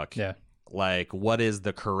a fuck. Yeah. Like, what is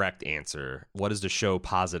the correct answer? What is the show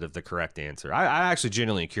positive the correct answer? I actually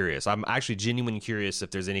genuinely curious. I'm actually genuinely curious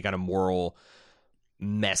if there's any kind of moral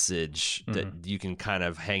message that you can kind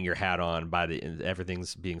of hang your hat on by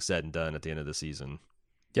everything's being said and done at the end of the season.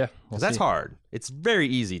 Yeah. Because that's hard. It's very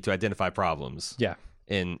easy to identify problems. Yeah.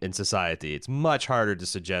 In society, it's much harder to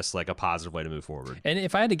suggest like a positive way to move forward. And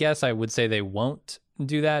if I had to guess, I would say they won't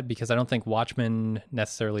do that because I don't think Watchmen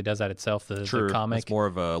necessarily does that itself. The comic, it's more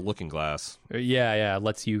of a looking glass. Yeah, it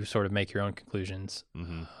lets you sort of make your own conclusions.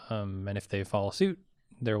 And if they follow suit,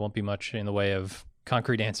 there won't be much in the way of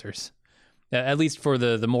concrete answers, at least for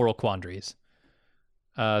the moral quandaries.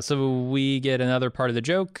 So we get another part of the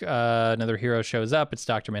joke. Another hero shows up. It's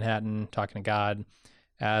Dr. Manhattan talking to God.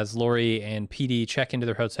 As Lori and PD check into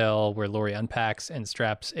their hotel, where Lori unpacks and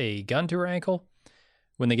straps a gun to her ankle.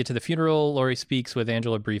 When they get to the funeral, Lori speaks with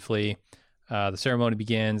Angela briefly. The ceremony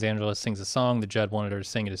begins. Angela sings a song that Judd wanted her to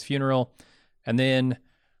sing at his funeral. And then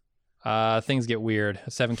things get weird.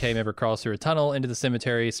 A 7K member crawls through a tunnel into the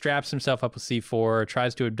cemetery, straps himself up with C4,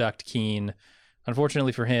 tries to abduct Keen.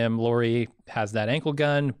 Unfortunately for him, Lori has that ankle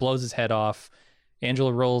gun, blows his head off.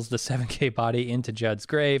 Angela rolls the 7K body into Judd's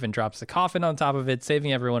grave and drops the coffin on top of it,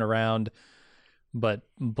 saving everyone around, but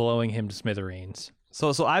blowing him to smithereens.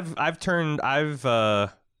 So I've grown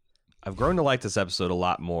to like this episode a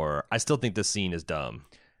lot more. I still think this scene is dumb.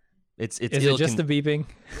 Is it just the beeping?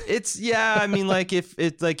 It's I mean, like if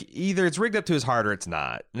it's like either it's rigged up to his heart or it's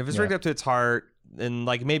not. And if it's rigged up to its heart, then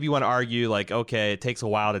like maybe you want to argue like, okay, it takes a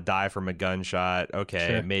while to die from a gunshot. Okay,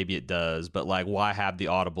 sure. Maybe it does, but like why have the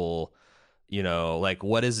audible? You know, like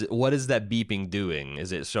what is that beeping doing?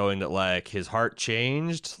 Is it showing that like his heart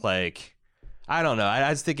changed? Like, I don't know. I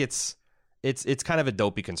just think it's kind of a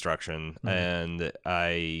dopey construction, and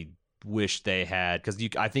I wish they had because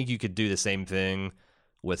I think you could do the same thing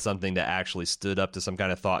with something that actually stood up to some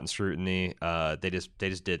kind of thought and scrutiny. They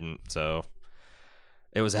just didn't. So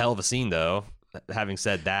it was a hell of a scene, though. Having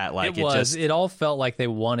said that, like it all felt like they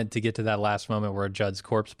wanted to get to that last moment where Judd's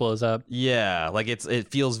corpse blows up. Yeah, like it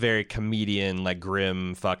feels very comedian, like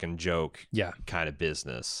grim fucking joke. Yeah, kind of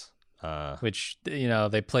business. Which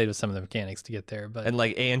they played with some of the mechanics to get there, but and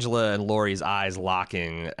like Angela and Laurie's eyes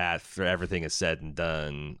locking after everything is said and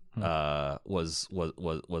done was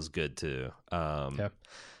good too.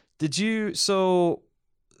 Did you so?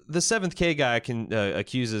 The 7th K guy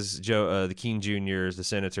accuses Joe, the Keene Jr., the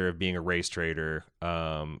senator, of being a race traitor.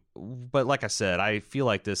 But like I said, I feel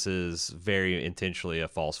like this is very intentionally a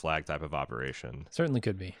false flag type of operation. Certainly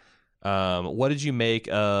could be. What did you make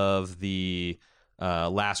of the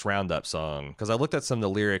last Roundup song? Because I looked at some of the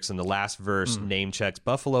lyrics, and the last verse name checks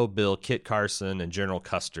Buffalo Bill, Kit Carson, and General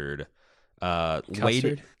Custard.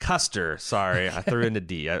 Custer. Sorry, I threw in the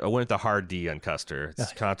D. I went with the hard D on Custer.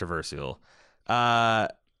 It's controversial.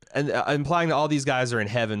 And implying that all these guys are in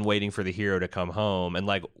heaven waiting for the hero to come home. And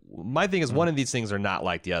like my thing is one of these things are not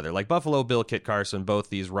like the other. Like Buffalo Bill, Kit Carson, both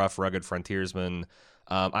these rough, rugged frontiersmen.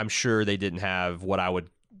 I'm sure they didn't have what I would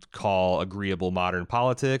call agreeable modern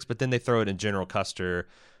politics, but then they throw it in General Custer,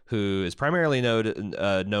 who is primarily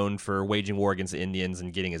known for waging war against the Indians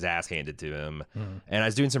and getting his ass handed to him. And I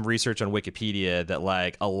was doing some research on Wikipedia that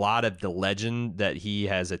like a lot of the legend that he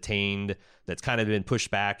has attained that's kind of been pushed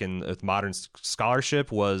back in with modern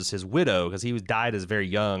scholarship was his widow, because he died as a very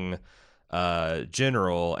young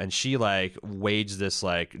general, and she like waged this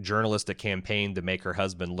like journalistic campaign to make her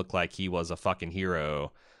husband look like he was a fucking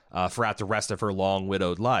hero throughout the rest of her long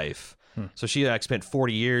widowed life. So she like spent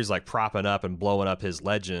 40 years like propping up and blowing up his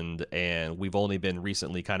legend, and we've only been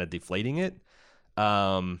recently kind of deflating it.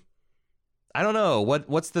 I don't know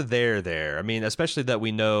what's the there. I mean, especially that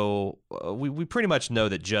we know we pretty much know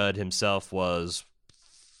that Judd himself was.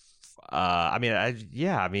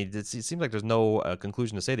 It seems like there's no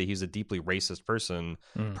conclusion to say that he's a deeply racist person,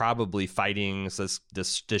 probably fighting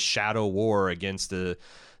this shadow war against the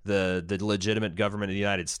legitimate government of the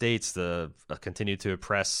United States to continue to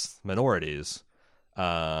oppress minorities.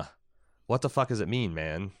 What the fuck does it mean,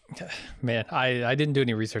 man? Man, I didn't do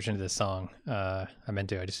any research into this song. I meant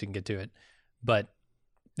to, I just didn't get to it. But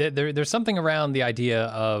there's something around the idea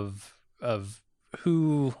of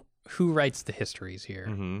who writes the histories here,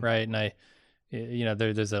 right? And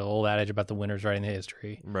there's an old adage about the winners writing the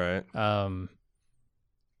history, right?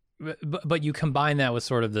 But you combine that with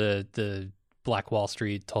sort of the Black Wall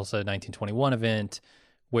Street Tulsa 1921 event,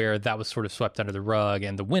 where that was sort of swept under the rug,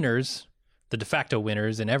 and the winners, the de facto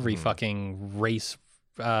winners in every fucking race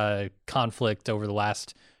conflict over the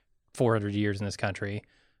last 400 years in this country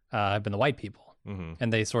have been the white people.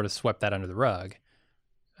 And they sort of swept that under the rug.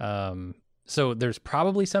 So there's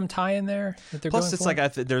probably some tie in there that they're Plus, going it's for.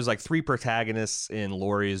 like there's like 3 protagonists in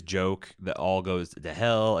Laurie's joke that all goes to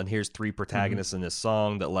hell, and here's 3 protagonists in this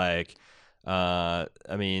song that like, I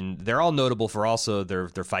mean, they're all notable for also their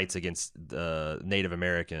fights against Native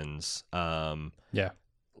Americans. Yeah.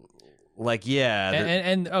 Like, yeah.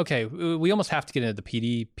 And okay, we almost have to get into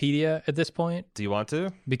the Pedia at this point. Do you want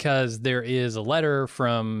to? Because there is a letter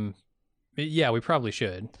from... Yeah, we probably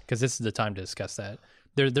should, because this is the time to discuss that.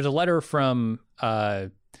 There's a letter from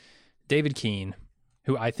David Keene,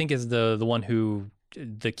 who I think is the one who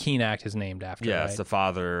the Keene Act is named after. Yeah, right? it's the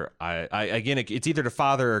father. Again, it's either the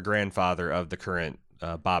father or grandfather of the current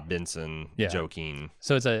Bob Benson, Joe Keene.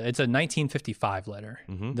 So it's a 1955 letter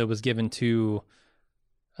that was given to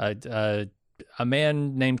a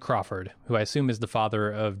man named Crawford, who I assume is the father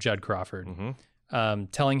of Judd Crawford,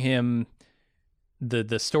 telling him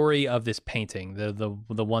the story of this painting,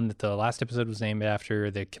 the one that the last episode was named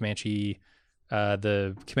after, the Comanche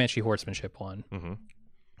horsemanship one.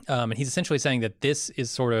 And he's essentially saying that this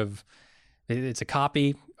is sort of, it's a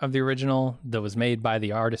copy of the original that was made by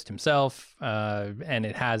the artist himself, and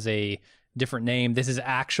it has a different name. This is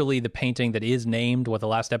actually the painting that is named what the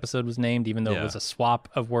last episode was named, even though it was a swap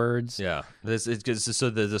of words. Yeah. So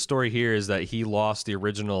the story here is that he lost the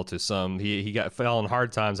original to some, he fell in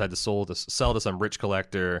hard times, had to sell to some rich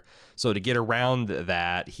collector. So to get around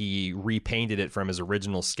that, he repainted it from his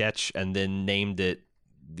original sketch and then named it,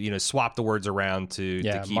 swap the words around to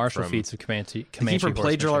keep martial from, feats of Comanche from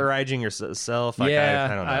plagiarizing yourself. Like, yeah,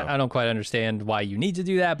 I don't know. I don't quite understand why you need to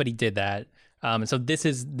do that, but he did that. And so this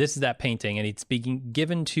is that painting, and it's being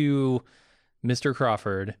given to Mr.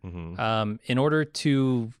 Crawford in order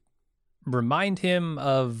to remind him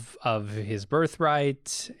of his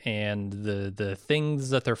birthright and the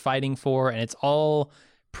things that they're fighting for, and it's all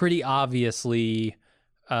pretty obviously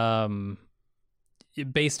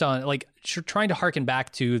based on like trying to harken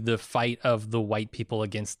back to the fight of the white people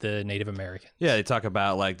against the Native Americans. Yeah, they talk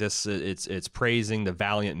about like this. It's praising the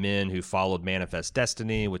valiant men who followed Manifest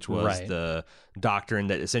Destiny, which was the doctrine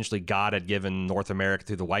that essentially God had given North America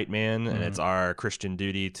through the white man, and it's our Christian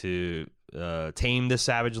duty to tame this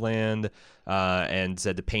savage land. And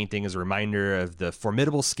said the painting is a reminder of the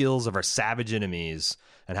formidable skills of our savage enemies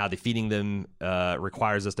and how defeating them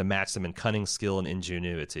requires us to match them in cunning, skill, and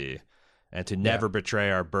ingenuity. And to never betray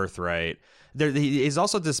our birthright. There is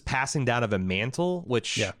also this passing down of a mantle,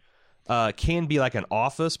 which can be like an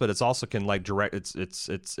office, but it's also can like direct.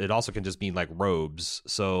 It also can just be like robes.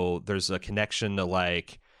 So there's a connection to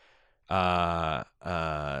like, and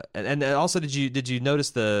also did you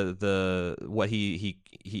notice the way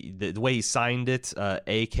he signed it,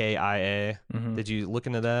 AKIA? Did you look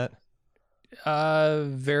into that?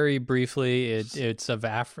 Very briefly, it's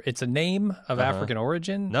a name of African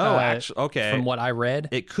origin. No, actually, okay. From what I read,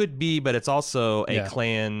 it could be, but it's also a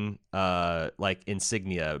clan like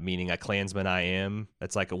insignia, meaning a Klansman I am.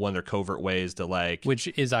 That's like one of their covert ways to like, which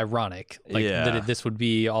is ironic, like that this would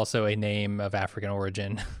be also a name of African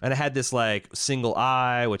origin. And it had this like single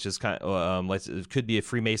eye, which is kind of like it could be a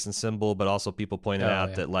Freemason symbol, but also people pointed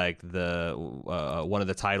out that like the one of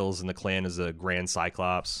the titles in the clan is a Grand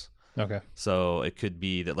Cyclops. Okay. So it could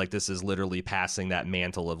be that like this is literally passing that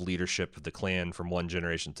mantle of leadership of the clan from one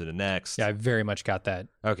generation to the next. Yeah, I very much got that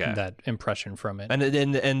that impression from it.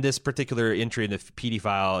 And this particular entry in the PD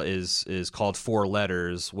file is called 4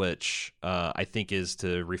 letters, which I think is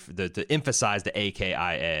to emphasize the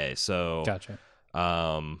AKIA. So gotcha.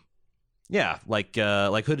 Yeah, like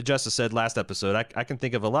Hooded Justice said last episode, I can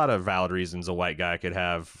think of a lot of valid reasons a white guy could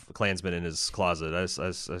have a Klansman in his closet. I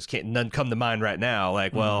just can't, none come to mind right now.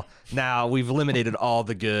 Like, well, now we've eliminated all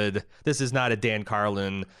the good. This is not a Dan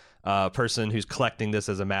Carlin person who's collecting this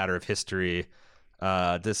as a matter of history.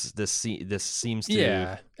 This seems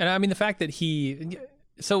to and I mean the fact that he.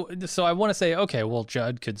 So I want to say, okay, well,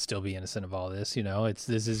 Judd could still be innocent of all this.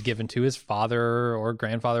 This is given to his father or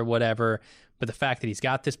grandfather, whatever. But the fact that he's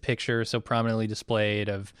got this picture so prominently displayed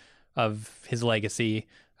of his legacy,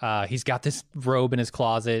 he's got this robe in his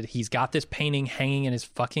closet, he's got this painting hanging in his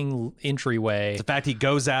fucking entryway. The fact he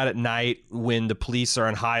goes out at night when the police are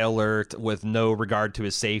on high alert with no regard to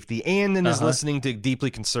his safety, and then is listening to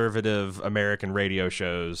deeply conservative American radio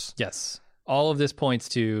shows. Yes. All of this points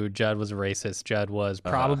to Judd was a racist. Judd was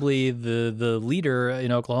probably the leader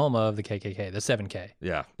in Oklahoma of the KKK, the 7K.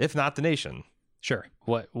 Yeah, if not the nation. Sure.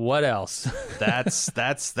 What else? That's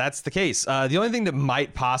the case. The only thing that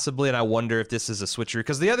might possibly, and I wonder if this is a switcheroo,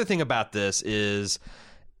 because the other thing about this is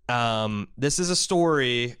this is a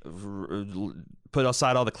story, put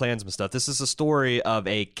aside all the Klansman stuff, this is a story of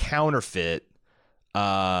a counterfeit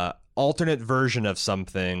alternate version of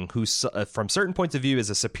something who from certain points of view is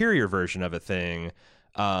a superior version of a thing,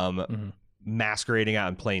 masquerading out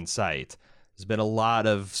in plain sight. There's been a lot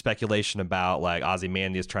of speculation about like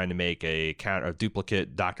Ozymandias trying to make a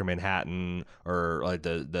duplicate Dr. Manhattan, or like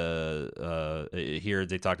here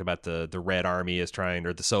they talked about the Red Army is trying,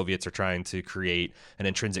 or the Soviets are trying to create an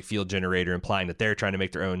intrinsic field generator, implying that they're trying to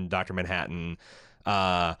make their own Dr. Manhattan.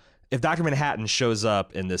 If Dr. Manhattan shows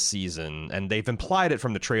up in this season, and they've implied it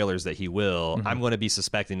from the trailers that he will, I'm going to be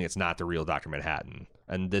suspecting it's not the real Dr. Manhattan.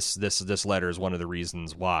 And this letter is one of the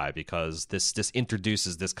reasons why, because this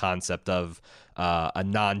introduces this concept of a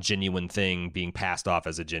non-genuine thing being passed off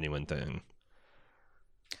as a genuine thing.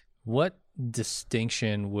 What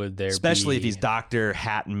distinction would there be? Especially if he's Dr.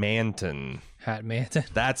 Hatmanton. Hatmanton?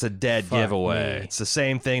 That's a dead giveaway. Me. It's the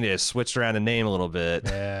same thing. They just switched around the name a little bit.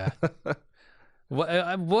 Yeah.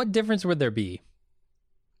 What difference would there be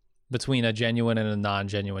between a genuine and a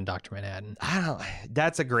non-genuine Dr. Manhattan?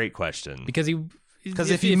 That's a great question. Because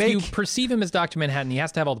if you perceive him as Dr. Manhattan, he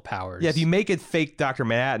has to have all the powers. Yeah, if you make it fake Dr.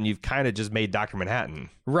 Manhattan, you've kind of just made Dr. Manhattan.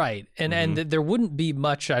 Right. And there wouldn't be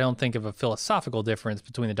much, I don't think, of a philosophical difference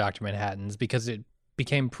between the Dr. Manhattans, because it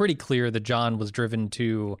became pretty clear that John was driven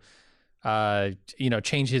to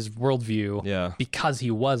change his worldview because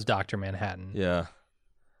he was Dr. Manhattan. Yeah.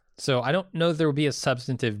 So I don't know if there would be a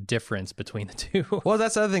substantive difference between the two. Well,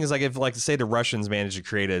 that's the other thing is, like, if, like, say the Russians managed to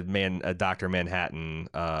create a Dr. Manhattan,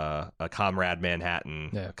 a Comrade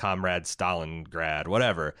Manhattan, Comrade Stalingrad,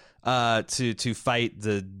 whatever, to fight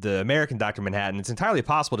the American Dr. Manhattan, it's entirely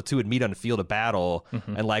possible the two would meet on the field of battle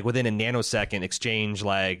and, like, within a nanosecond exchange,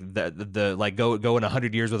 like, the like go in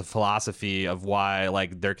 100 years with a philosophy of why,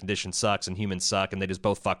 like, their condition sucks and humans suck, and they just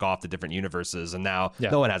both fuck off to different universes, and now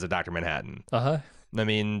no one has a Dr. Manhattan. I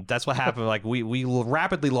mean, that's what happened. Like, we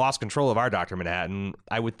rapidly lost control of our Dr. Manhattan.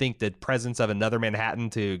 I would think that presence of another Manhattan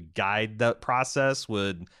to guide the process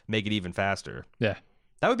would make it even faster. Yeah.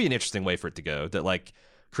 That would be an interesting way for it to go. That, like,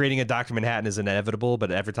 creating a Dr. Manhattan is inevitable,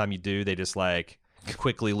 but every time you do, they just, like,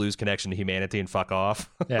 quickly lose connection to humanity and fuck off.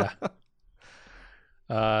 Yeah.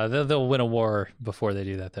 They'll win a war before they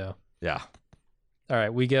do that, though. Yeah. All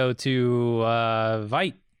right, we go to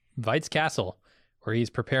Veidt's castle, where he's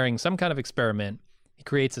preparing some kind of experiment. He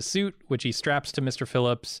creates a suit, which he straps to Mr.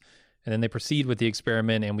 Phillips, and then they proceed with the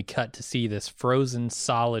experiment, and we cut to see this frozen,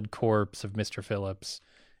 solid corpse of Mr. Phillips.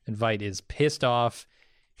 And Veidt is pissed off.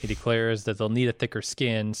 He declares that they'll need a thicker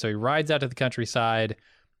skin, so he rides out to the countryside.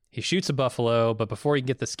 He shoots a buffalo, but before he can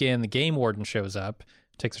get the skin, the game warden shows up,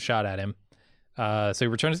 takes a shot at him. So he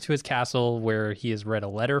returns to his castle, where he has read a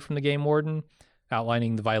letter from the game warden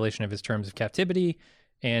outlining the violation of his terms of captivity,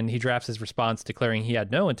 and he drafts his response declaring he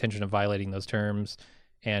had no intention of violating those terms,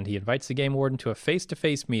 and he invites the game warden to a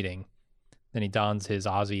face-to-face meeting. Then he dons his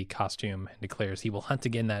Ozzy costume and declares he will hunt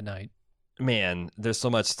again that night. Man, there's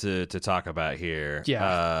so much to talk about here.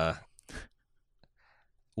 Yeah.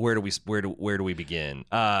 Where do we begin?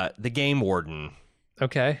 The game warden.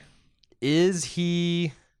 Okay. Is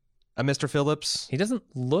he a Mr. Phillips? He doesn't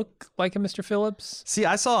look like a Mr. Phillips. See,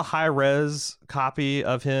 I saw a high-res copy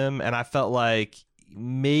of him, and I felt like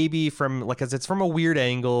maybe because it's from a weird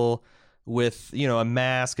angle with, a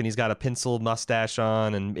mask, and he's got a penciled mustache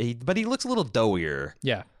on, but he looks a little doughier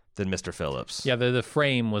than Mr. Phillips. Yeah, the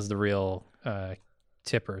frame was the real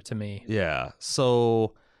tipper to me. Yeah.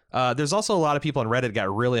 So there's also a lot of people on Reddit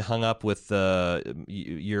got really hung up with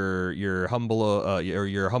your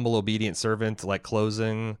humble obedient servant, like,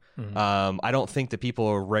 closing. I don't think that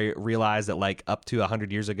people realize that, like, up to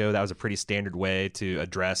 100 years ago, that was a pretty standard way to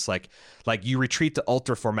address like you retreat to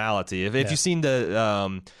ultra formality. If you've seen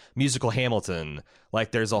the musical Hamilton,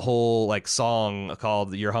 like, there's a whole, like, song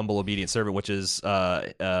called "Your Humble Obedient Servant," which is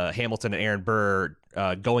Hamilton and Aaron Burr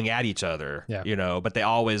going at each other. But they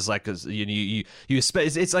always, like, cause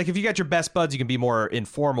it's like if you got your best buds, you can be more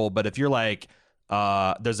informal. But if you're like,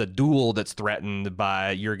 there's a duel that's threatened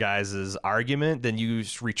by your guys' argument, then you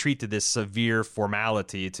retreat to this severe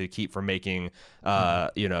formality to keep from making,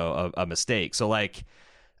 a mistake. So, like,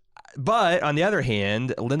 but on the other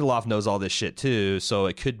hand, Lindelof knows all this shit too, so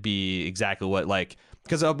it could be exactly what, like,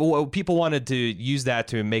 because people wanted to use that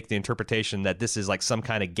to make the interpretation that this is like some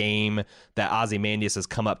kind of game that Ozymandias has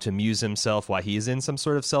come up to amuse himself while he's in some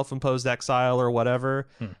sort of self-imposed exile or whatever.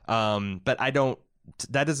 But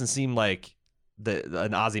that doesn't seem like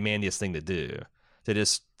an Ozymandias thing to do, to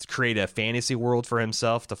just create a fantasy world for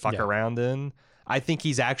himself to fuck around in. I think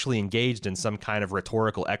he's actually engaged in some kind of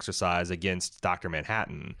rhetorical exercise against Dr.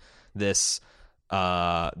 Manhattan. This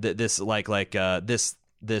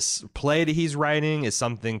this play that he's writing is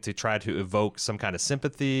something to try to evoke some kind of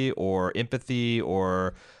sympathy or empathy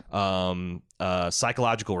or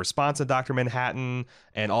psychological response to Dr. Manhattan,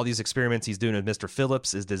 and all these experiments he's doing with Mr.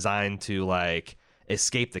 Phillips is designed to like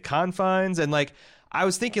escape the confines. And like I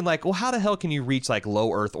was thinking like, well, how the hell can you reach like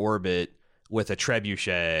low Earth orbit with a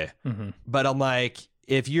trebuchet? But I'm like,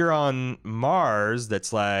 if you're on Mars,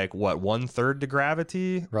 that's like what 1/3 the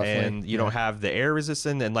gravity, roughly, and you don't have the air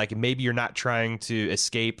resistance, and like maybe you're not trying to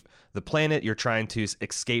escape the planet, you're trying to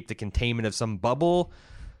escape the containment of some bubble.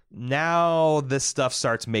 Now this stuff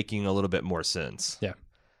starts making a little bit more sense. Yeah.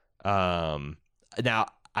 Now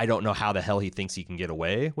I don't know how the hell he thinks he can get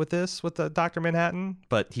away with this with the Dr. Manhattan,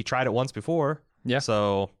 but he tried it once before. Yeah.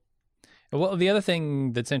 So, well, the other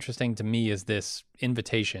thing that's interesting to me is this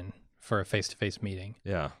invitation for a face-to-face meeting.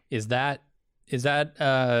 yeah. Is that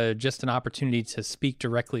just an opportunity to speak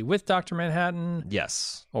directly with Dr. Manhattan?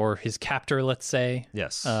 Yes. Or his captor, let's say?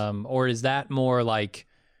 Yes. Or is that more like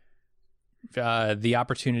the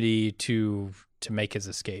opportunity to make his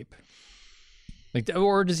escape? Like,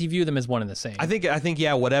 or does he view them as one and the same? I think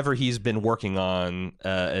yeah, whatever he's been working on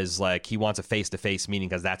is like he wants a face-to-face meeting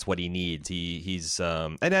because that's what he needs. He's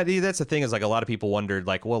and that's the thing is like a lot of people wondered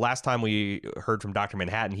like, well, last time we heard from Dr.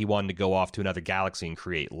 Manhattan, he wanted to go off to another galaxy and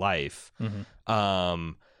create life.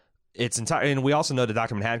 It's entire, and we also know that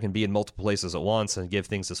Dr. Manhattan can be in multiple places at once and give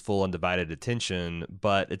things his full undivided attention.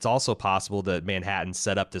 But it's also possible that Manhattan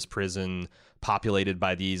set up this prison populated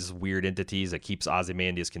by these weird entities that keeps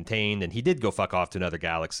Ozymandias contained, and he did go fuck off to another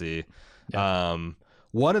galaxy. Yeah.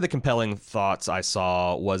 One of the compelling thoughts I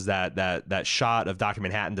saw was that shot of Dr.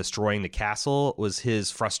 Manhattan destroying the castle was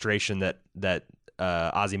his frustration that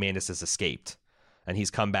Ozymandias has escaped. And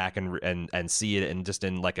he's come back and see it, and just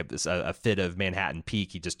in like a fit of Manhattan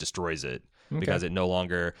Peak, he just destroys it because it no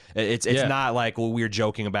longer. It's not like what we were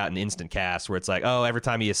joking about in Instant Cast, where it's like, oh, every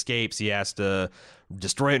time he escapes, he has to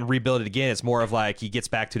destroy it and rebuild it again. It's more of like he gets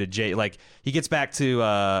back to he gets back to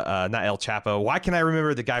not El Chapo. Why can I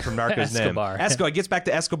remember the guy from Narco's name? Escobar. He gets back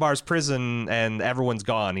to Escobar's prison and everyone's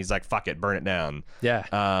gone. He's like, fuck it, burn it down. Yeah.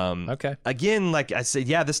 Okay. Again, like I said,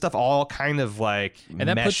 yeah, this stuff all kind of like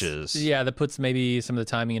meshes. That puts maybe some of the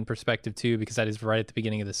timing in perspective too, because that is right at the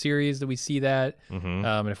beginning of the series that we see that.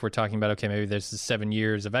 And if we're talking about, okay, maybe there's 7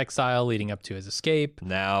 years of exile leading up to his escape.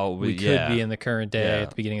 Now we could be in the current day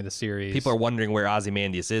at the beginning of the series. People are wondering where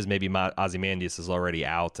Ozymandias is. Maybe Ozymandias is already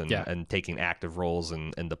out and taking active roles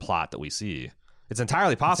in the plot that we see. It's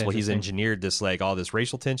entirely possible he's engineered this, like all this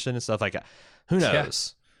racial tension and stuff like that. Who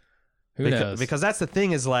knows? Who knows? Because that's the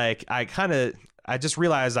thing is like I just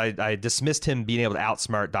realized I dismissed him being able to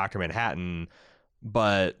outsmart Dr. Manhattan,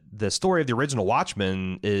 but the story of the original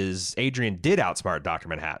Watchmen is Adrian did outsmart Dr.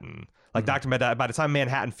 Manhattan. Like by the time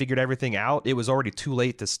Manhattan figured everything out, it was already too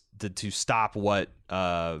late to stop what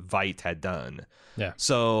Veidt had done. Yeah.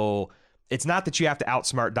 So it's not that you have to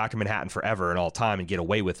outsmart Dr. Manhattan forever and all time and get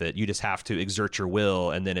away with it. You just have to exert your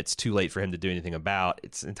will, and then it's too late for him to do anything about.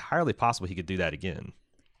 It's entirely possible he could do that again.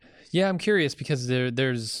 Yeah, I'm curious because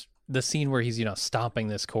there's the scene where he's, stomping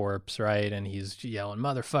this corpse, right? And he's yelling,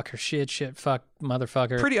 motherfucker, shit, fuck,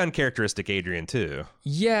 motherfucker. Pretty uncharacteristic Adrian, too.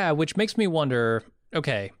 Yeah, which makes me wonder,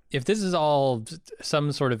 okay, if this is all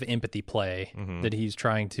some sort of empathy play that he's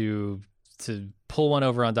trying to pull one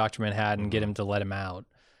over on Dr. Manhattan, get him to let him out,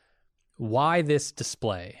 why this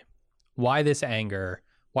display? Why this anger?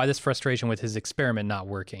 Why this frustration with his experiment not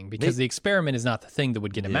working? Because the experiment is not the thing that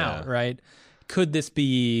would get him out, right? Could this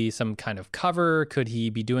be some kind of cover? Could he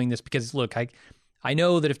be doing this? Because look, I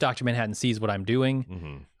know that if Dr. Manhattan sees what I'm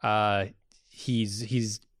doing,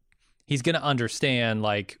 he's going to understand,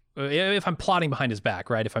 like, if I'm plotting behind his back,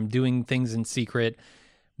 right? If I'm doing things in secret.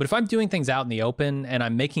 But if I'm doing things out in the open and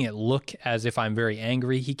I'm making it look as if I'm very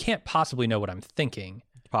angry, he can't possibly know what I'm thinking.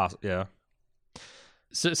 Yeah.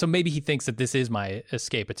 So maybe he thinks that this is my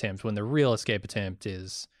escape attempt when the real escape attempt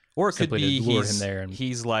is, or it could be to lure him there. And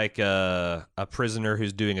he's like a prisoner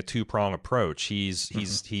who's doing a two-prong approach. He's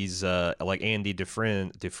like Andy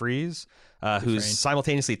Dufresne, who's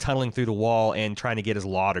simultaneously tunneling through the wall and trying to get his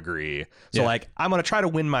law degree. So like, I'm going to try to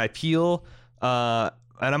win my appeal, and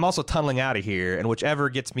I'm also tunneling out of here, and whichever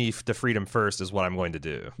gets me to freedom first is what I'm going to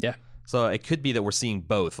do. Yeah. So it could be that we're seeing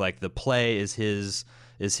both. Like the play is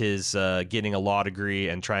is his getting a law degree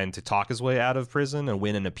and trying to talk his way out of prison and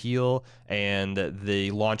win an appeal, and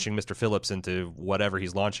the launching Mr. Phillips into whatever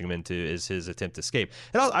he's launching him into is his attempt to escape.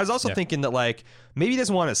 And I was also thinking that, like, maybe he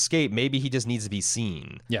doesn't want to escape. Maybe he just needs to be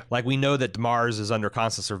seen. Yeah. Like, we know that Mars is under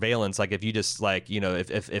constant surveillance. Like, if you just, like, you know,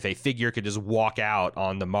 if a figure could just walk out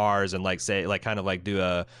on the Mars and, like, say, like, kind of like do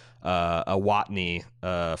a Watney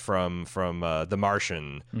from The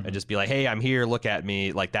Martian and just be like, hey, I'm here, look at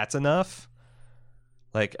me, like, that's enough.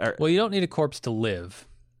 Like, well, you don't need a corpse to live.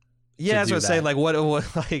 Yeah, that's what I'm saying. Like, what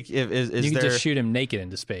like, is you there? can just shoot him naked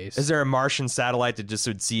into space. Is there a Martian satellite that just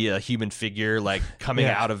would see a human figure like coming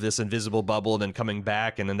out of this invisible bubble and then coming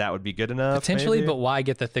back, and then that would be good enough? Potentially, maybe? But why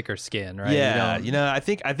get the thicker skin, right? Yeah, you know, I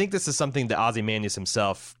think this is something that Ozymandias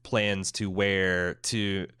himself plans to wear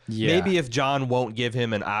to. Yeah. Maybe if John won't give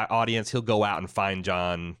him an audience, he'll go out and find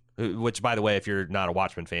John. Which, by the way, if you're not a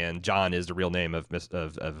Watchmen fan, John is the real name of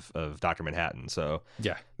Dr. Manhattan. So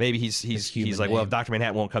yeah, maybe he's like, well, if Dr.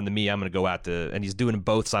 Manhattan won't come to me, I'm going to go out to, and he's doing them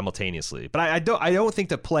both simultaneously. But I don't think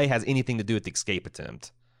the play has anything to do with the escape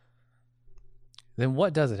attempt. Then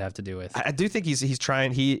what does it have to do with? I do think he's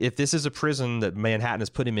trying. If this is a prison that Manhattan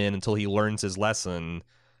has put him in until he learns his lesson.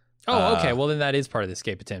 Oh, okay. Well, then that is part of the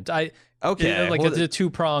escape attempt. Okay, like the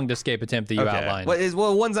two-pronged escape attempt that you outlined.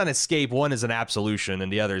 Well, one's an escape, one is an absolution,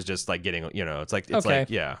 and the other is just like getting, you know, it's like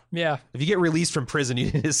yeah. If you get released from prison,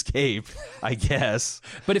 you escape, I guess.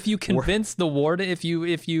 But if you convince the warden, if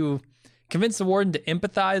you convince the warden to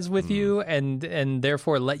empathize with you and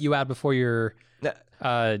therefore let you out before your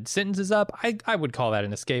sentence is up, I would call that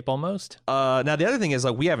an escape almost. Now the other thing is,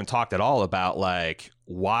 like, we haven't talked at all about, like,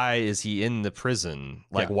 why is he in the prison?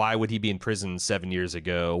 Like, why would he be in prison 7 years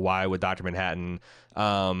ago? Why would Dr. Manhattan?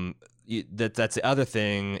 That's the other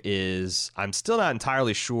thing is, I'm still not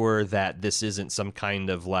entirely sure that this isn't some kind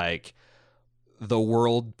of, like, the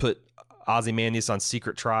world put Ozymandias on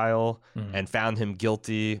secret trial and found him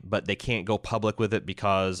guilty, but they can't go public with it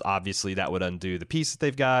because obviously that would undo the peace that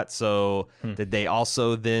they've got. So did they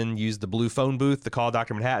also then use the blue phone booth to call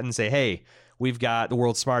Dr. Manhattan and say, hey, we've got the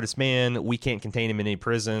world's smartest man. We can't contain him in any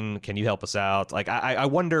prison. Can you help us out? Like, I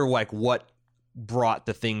wonder, like, what brought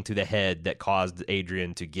the thing to the head that caused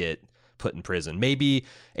Adrian to get put in prison. Maybe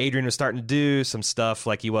Adrian was starting to do some stuff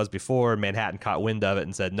like he was before. Manhattan caught wind of it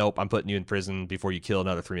and said, nope, I'm putting you in prison before you kill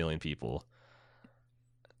another 3 million people.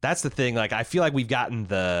 That's the thing. Like, I feel like we've gotten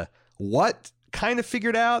the what kind of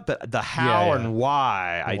figured out, the how and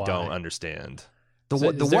why I don't understand. The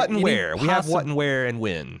what and where. We have what and where and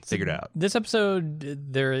when figured out. This episode,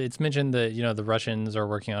 it's mentioned that, you know, the Russians are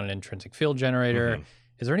working on an intrinsic field generator.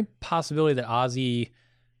 Is there any possibility that Ozzy,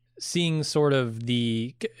 seeing sort of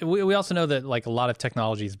we also know that, like, a lot of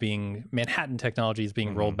Manhattan technology is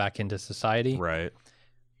being rolled back into society. Right.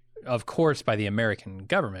 Of course, by the American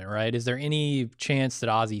government, right? Is there any chance that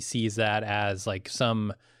Ozzy sees that as, like,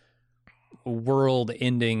 some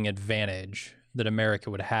world-ending advantage that America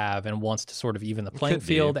would have and wants to sort of even the playing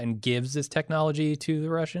field and gives this technology to the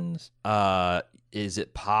Russians? Is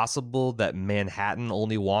it possible that Manhattan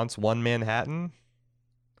only wants one Manhattan?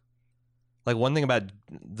 Like, one thing about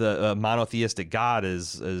the monotheistic God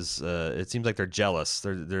is it seems like they're jealous.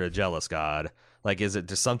 They're a jealous God. Like, is it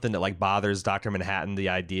just something that, like, bothers Dr. Manhattan, the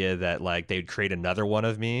idea that, like, they'd create another one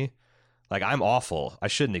of me? Like, I'm awful. I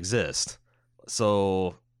shouldn't exist.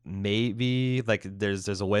 So maybe, like, there's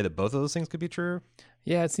a way that both of those things could be true.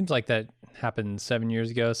 Yeah, it seems like that happened 7 years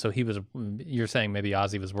ago. So you're saying maybe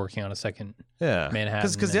Ozzy was working on a second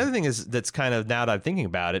Manhattan. Because the other thing is, that's kind of, now that I'm thinking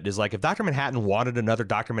about it, is, like, if Dr. Manhattan wanted another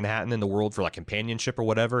Dr. Manhattan in the world for, like, companionship or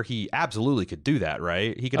whatever, he absolutely could do that,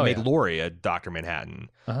 right? He could have made Lori a Dr. Manhattan.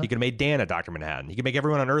 He could have made Dan a Dr. Manhattan. He could make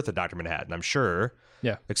everyone on Earth a Dr. Manhattan, I'm sure.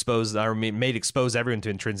 Yeah. Expose everyone to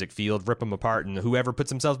intrinsic field, rip them apart, and whoever puts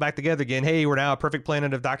themselves back together again, hey, we're now a perfect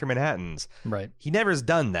planet of Dr. Manhattans. Right. He never has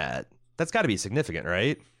done that. That's got to be significant,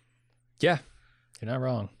 right? Yeah, you're not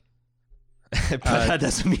wrong. But that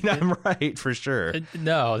doesn't mean I'm right, for sure.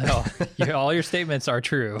 No. All your statements are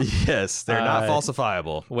true. Yes, they're not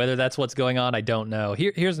falsifiable. Whether that's what's going on, I don't know.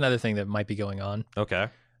 Here's another thing that might be going on. Okay.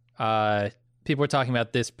 People are talking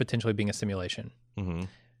about this potentially being a simulation.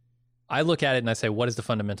 I look at it and I say, what is the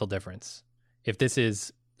fundamental difference? If this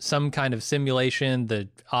is some kind of simulation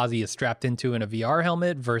that Ozzy is strapped into in a VR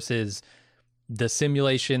helmet versus the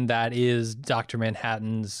simulation that is Dr.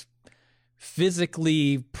 Manhattan's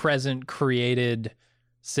physically present, created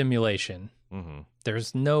simulation.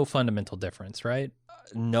 There's no fundamental difference, right?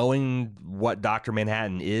 Knowing what Dr.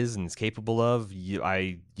 Manhattan is and is capable of,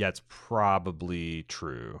 that's probably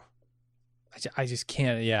true. I just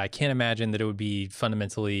can't. Yeah, I can't imagine that it would be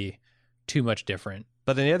fundamentally too much different.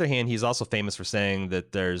 But on the other hand, he's also famous for saying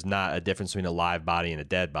that there's not a difference between a live body and a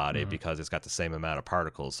dead body because it's got the same amount of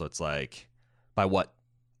particles. So it's like, by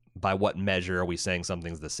what measure are we saying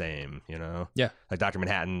something's the same, you know? Yeah. Like Dr.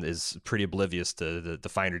 Manhattan is pretty oblivious to the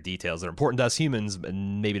finer details that are important to us humans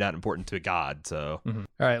and maybe not important to a god, so. All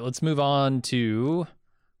right, let's move on to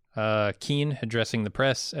Keen addressing the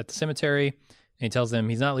press at the cemetery. And he tells them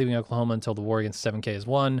he's not leaving Oklahoma until the war against 7K is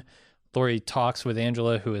won. Lori talks with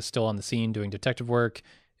Angela, who is still on the scene doing detective work,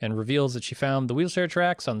 and reveals that she found the wheelchair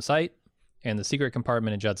tracks on site and the secret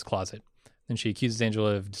compartment in Judd's closet. Then she accuses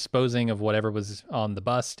Angela of disposing of whatever was on the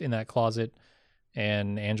bust in that closet,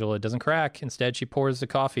 and Angela doesn't crack. Instead, she pours the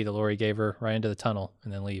coffee that Lori gave her right into the tunnel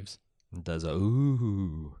and then leaves. Does a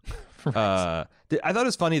ooh. Right. I thought it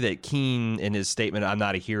was funny that Keen, in his statement, I'm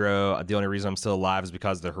not a hero, the only reason I'm still alive is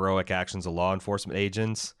because of the heroic actions of law enforcement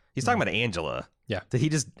agents. He's talking about Angela. Yeah. Did he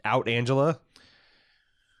just out Angela?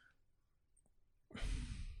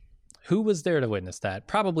 Who was there to witness that?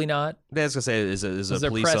 Probably not. I was going to say, is Was a there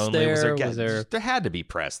police press only? there? There had to be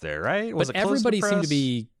press there, right? Was But it close everybody to seemed to press?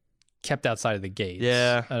 be kept outside of the gates.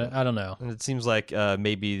 Yeah. I don't know. And it seems like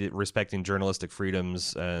maybe respecting journalistic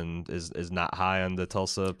freedoms and is not high on the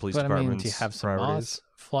Tulsa Police But I mean, Department's do you have some priorities. moths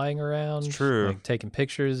flying around? It's true. Like taking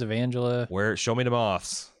pictures of Angela. Show me the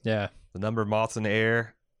moths. Yeah. The number of moths in the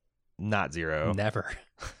air, not zero. Never.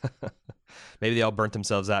 Maybe they all burnt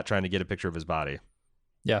themselves out trying to get a picture of his body.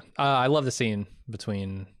 Yeah. I love the scene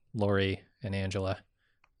between Lori and Angela.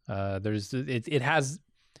 It has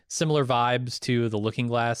similar vibes to the Looking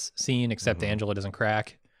Glass scene, except Angela doesn't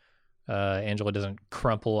crack. Angela doesn't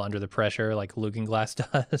crumple under the pressure like Looking Glass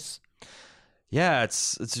does. Yeah,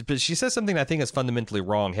 but she says something I think is fundamentally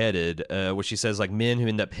wrong-headed, where she says, like, men who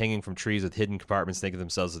end up hanging from trees with hidden compartments think of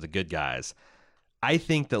themselves as the good guys. I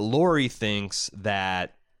think that Lori thinks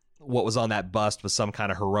that what was on that bust was some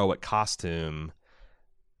kind of heroic costume.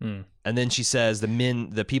 And then she says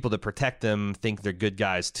the people that protect them think they're good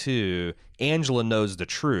guys too. Angela knows the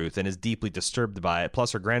truth and is deeply disturbed by it.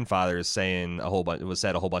 Plus, her grandfather is saying a whole bunch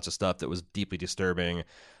of stuff that was deeply disturbing.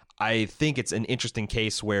 I think it's an interesting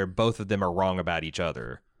case where both of them are wrong about each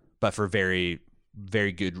other, but for very,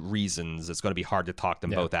 very good reasons. It's going to be hard to talk them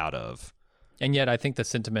both out of. And yet, I think the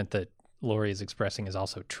sentiment that Lori is expressing is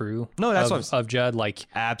also true. No, that's of Judd. Like,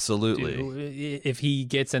 absolutely, if he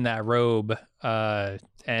gets in that robe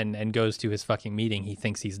and goes to his fucking meeting, he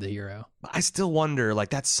thinks he's the hero. I still wonder,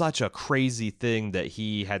 like, that's such a crazy thing that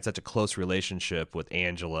he had such a close relationship with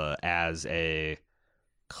Angela as a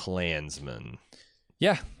Klansman.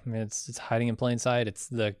 Yeah, I mean, it's hiding in plain sight. It's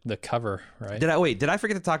the cover, right? Did I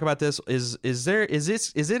forget to talk about this? Is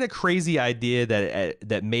it a crazy idea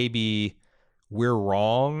that maybe we're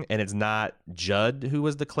wrong and it's not Judd who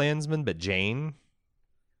was the Klansman but Jane?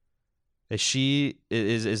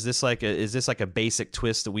 Is this like a basic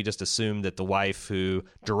twist that we just assumed that the wife who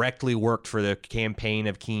directly worked for the campaign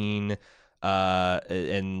of Keen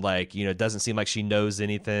and, like, you know, doesn't seem like she knows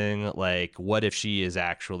anything, like, what if she is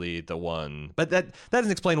actually the one? But that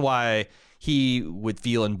doesn't explain why he would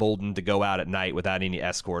feel emboldened to go out at night without any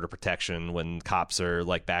escort or protection when cops are,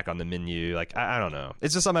 like, back on the menu. Like, I don't know.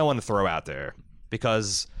 It's just something I want to throw out there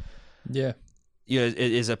because yeah. You know,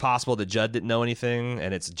 is it possible that Judd didn't know anything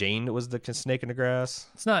and it's Jane that was the snake in the grass?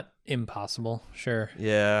 It's not impossible, sure.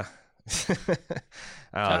 Yeah.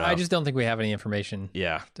 I just don't think we have any information.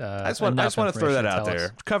 Yeah. I just want to throw that out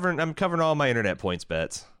there. I'm covering all my internet points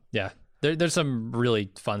bets. Yeah. There's some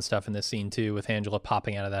really fun stuff in this scene too, with Angela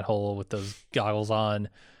popping out of that hole with those goggles on,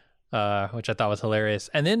 which I thought was hilarious.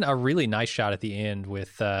 And then a really nice shot at the end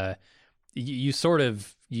with you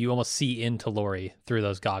almost see into Lori through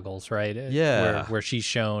those goggles, right? Yeah. Where she's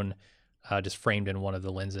shown just framed in one of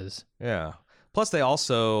the lenses. Yeah. Plus, they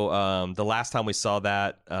also, the last time we saw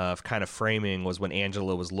that kind of framing was when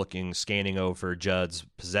Angela was scanning over Judd's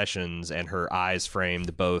possessions, and her eyes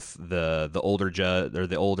framed both the older Judd, or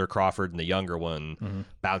the older Crawford, and the younger one,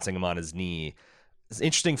 bouncing him on his knee. It's an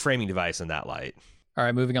interesting framing device in that light. All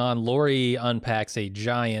right, moving on. Lori unpacks a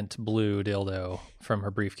giant blue dildo from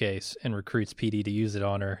her briefcase and recruits PD to use it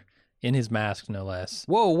on her, in his mask, no less.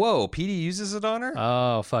 Whoa! PD uses it on her?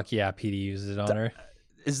 Oh, fuck yeah, PD uses it on her.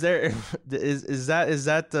 Is that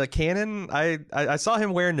canon? I saw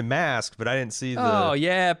him wearing the mask, but I didn't see the. Oh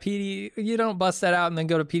yeah, PD. You don't bust that out and then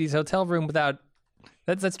go to PD's hotel room without.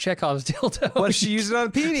 That's Chekhov's dildo. What if she used it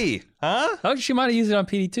on PD? Huh? Oh, she might have used it on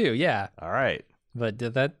PD too. Yeah. All right. But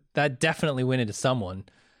that definitely went into someone.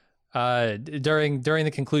 During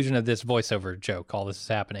the conclusion of this voiceover joke, all this is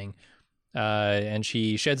happening. And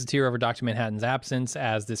she sheds a tear over Dr. Manhattan's absence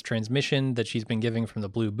as this transmission that she's been giving from the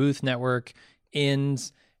Blue Booth network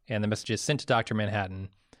ends, and the message is sent to Dr. Manhattan.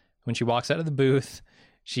 When she walks out of the booth,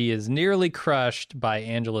 She is nearly crushed by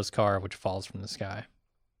Angela's car, which falls from the sky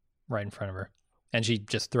right in front of her. And she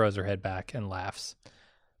just throws her head back and laughs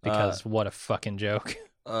because what a fucking joke.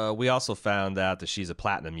 We also found out that she's a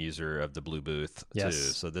platinum user of the Blue Booth, too. Yes.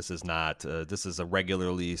 So this is not, this is a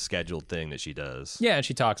regularly scheduled thing that she does. Yeah, and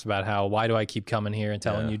she talks about how, why do I keep coming here and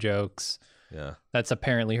telling you jokes? Yeah. That's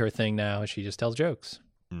apparently her thing now. She just tells jokes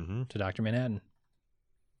to Dr. Manhattan.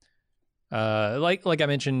 Like I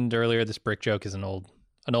mentioned earlier, this brick joke is an old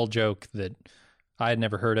joke that I had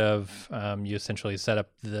never heard of. You essentially set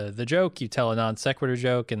up the joke, you tell a non sequitur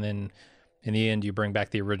joke, and then in the end, you bring back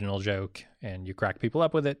the original joke and you crack people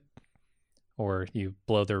up with it, or you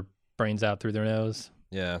blow their brains out through their nose.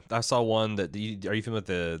 Yeah, I saw one that. Are you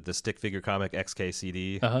familiar with the stick figure comic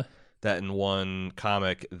XKCD? That in one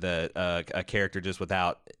comic that a character just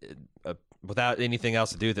without anything else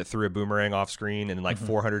to do that threw a boomerang off screen, and like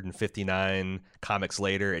 459 comics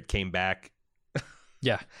later, it came back.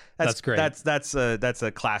 Yeah, that's great. That's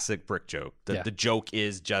a classic brick joke. The joke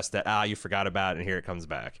is just that you forgot about it, and here it comes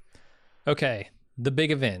back. Okay, the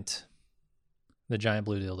big event, the giant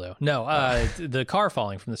blue dildo. No, the car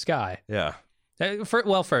falling from the sky. Yeah.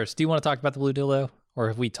 First, do you want to talk about the blue dildo, or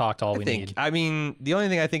have we talked all we need? I mean, the only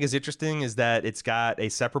thing I think is interesting is that it's got a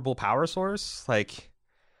separable power source. Like,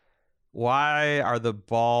 why are the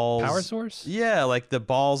balls power source? Yeah, like the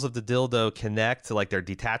balls of the dildo connect to, like, they're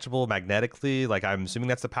detachable magnetically. Like, I'm assuming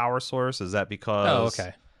that's the power source. Is that because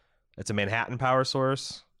it's a Manhattan power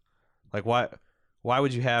source? Like, what? Why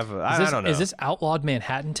would you have? I don't know. Is this outlawed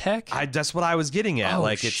Manhattan tech? That's what I was getting at.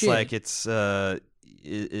 I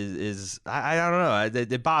don't know.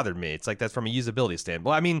 It bothered me. It's like that's from a usability standpoint.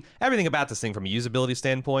 Well, I mean, everything about this thing from a usability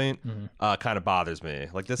standpoint kind of bothers me.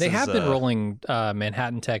 Like this. They have been rolling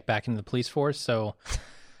Manhattan tech back into the police force, so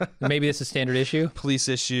maybe this is standard issue. Police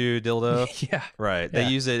issue dildo. Yeah. Right. They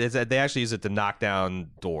use it. They actually use it to knock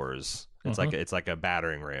down doors. It's like a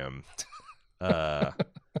battering ram.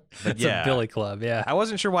 It's a billy club, yeah. I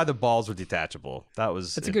wasn't sure why the balls were detachable.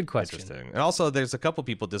 That's a good question. Interesting. And also, there's a couple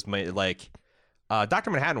people just made like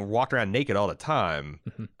Dr. Manhattan walked around naked all the time.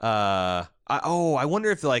 I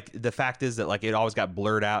wonder if like the fact is that like it always got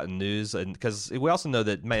blurred out in news, and because we also know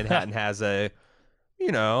that Manhattan has a,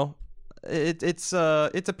 it's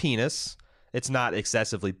a penis. It's not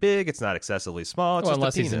excessively big. It's not excessively small. It's just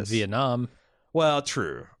unless a penis. He's in Vietnam. Well,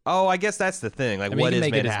 true. Oh, I guess that's the thing. Like, what is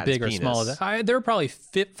Manhattan's big penis? Or small? There are probably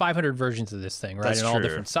 500 versions of this thing, right? That's in true. All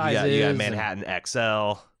different sizes. You got Manhattan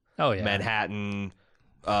XL. Oh yeah. Manhattan,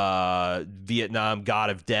 Vietnam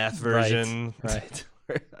God of Death version. Right.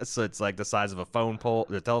 So it's like the size of a phone pole,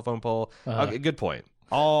 the telephone pole. Okay, good point.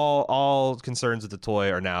 All concerns with the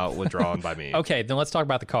toy are now withdrawn by me. Okay, then let's talk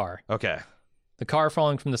about the car. Okay. The car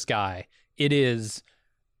falling from the sky. It is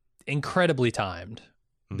incredibly timed.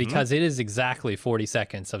 Because it is exactly 40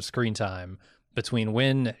 seconds of screen time between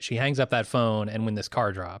when she hangs up that phone and when this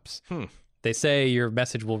car drops. They say your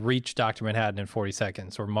message will reach Dr. Manhattan in 40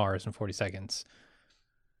 seconds or Mars in 40 seconds.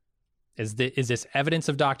 Is this evidence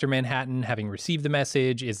of Dr. Manhattan having received the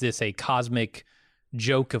message? Is this a cosmic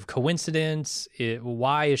joke of coincidence?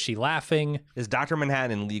 Why is she laughing? Is Dr.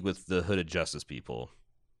 Manhattan in league with the Hooded Justice people?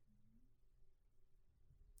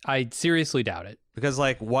 I seriously doubt it. Because,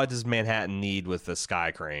 like, what does Manhattan need with the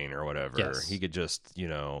sky crane or whatever? Yes. He could just,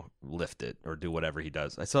 lift it or do whatever he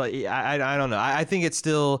does. So I don't know. I think it's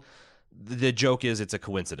still, the joke is it's a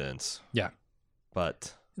coincidence. Yeah.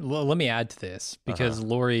 But. Well, let me add to this because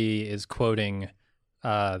Lori is quoting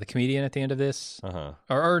the comedian at the end of this.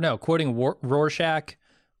 Or no, quoting Rorschach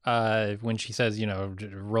when she says,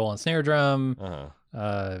 roll on snare drum,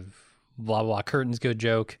 blah, blah, curtains, good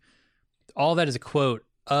joke. All that is a quote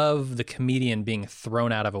of the comedian being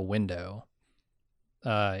thrown out of a window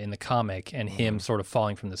in the comic and him sort of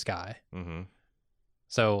falling from the sky.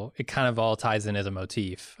 So it kind of all ties in as a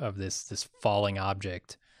motif of this falling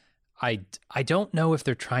object. I don't know if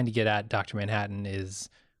they're trying to get at Dr. Manhattan is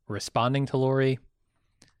responding to Lori.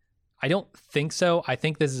 I don't think so. I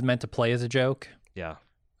think this is meant to play as a joke. Yeah.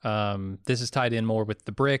 This is tied in more with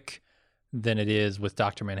the brick than it is with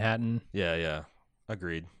Dr. Manhattan. Yeah.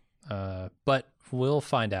 Agreed. But we'll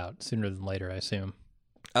find out sooner than later, I assume.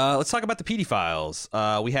 Let's talk about the PD files.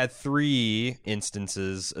 We had 3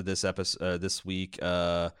 instances of this week.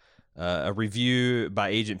 A review by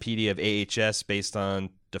Agent PD of AHS based on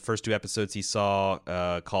the first 2 episodes he saw,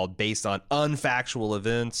 called Based on Unfactual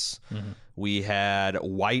Events. We had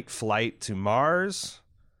White Flight to Mars,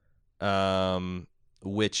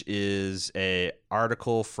 which is a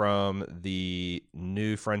article from the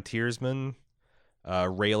New Frontiersman.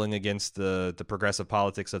 railing against the progressive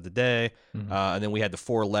politics of the day. And then we had the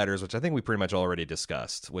 4 letters, which I think we pretty much already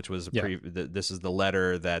discussed, which was this is the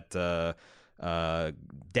letter that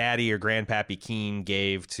Daddy or Grandpappy Keene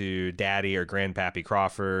gave to Daddy or Grandpappy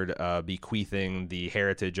Crawford, bequeathing the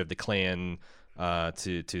heritage of the Klan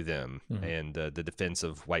to them and the defense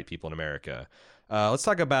of white people in America. Let's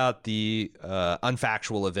talk about the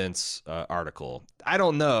unfactual events article. I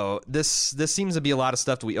don't know. This seems to be a lot of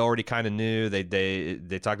stuff that we already kind of knew.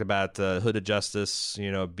 They talked about Hooded Justice,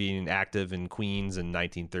 being active in Queens in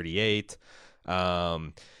 1938.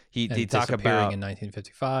 He talk about in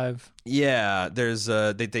 1955. Yeah, there's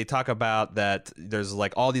they talk about that there's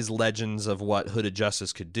like all these legends of what Hooded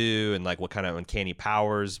Justice could do and like what kind of uncanny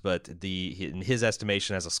powers, but in his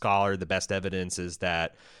estimation as a scholar, the best evidence is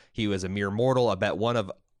that he was a mere mortal,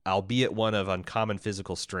 albeit one of uncommon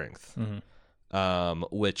physical strength,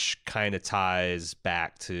 which kind of ties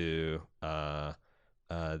back to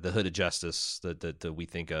the Hooded Justice that we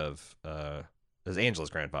think of as Angela's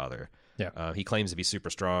grandfather. Yeah, he claims to be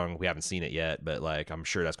super strong. We haven't seen it yet, but like I'm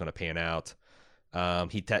sure that's going to pan out.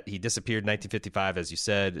 He disappeared in 1955, as you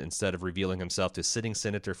said, instead of revealing himself to a sitting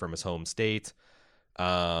senator from his home state,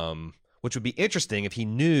 which would be interesting if he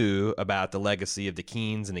knew about the legacy of the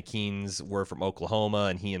Keenes, and the Keenes were from Oklahoma,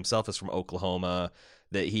 and he himself is from Oklahoma,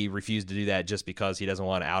 that he refused to do that just because he doesn't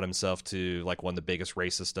want to out himself to like one of the biggest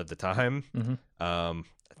racists of the time. I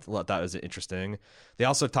thought that was interesting. They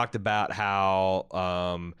also talked about how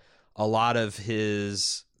a lot of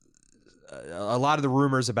the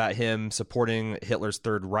rumors about him supporting Hitler's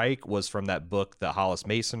Third Reich was from that book that Hollis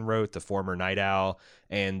Mason wrote, The Former Night Owl,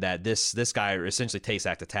 and that this guy essentially takes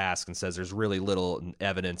that to task and says there's really little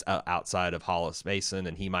evidence outside of Hollis Mason,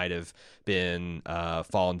 and he might have been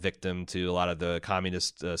fallen victim to a lot of the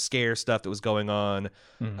communist scare stuff that was going on.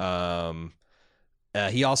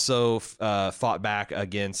 He also fought back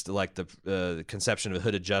against like the conception of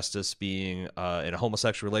Hooded Justice being in a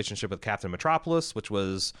homosexual relationship with Captain Metropolis, which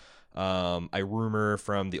was a rumor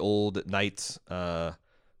from the old Knight, the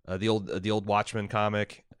old Watchmen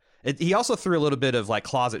comic. He also threw a little bit of like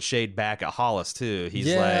closet shade back at Hollis too.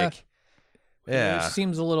 He's like, yeah, it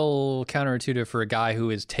seems a little counterintuitive for a guy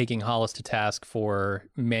who is taking Hollis to task for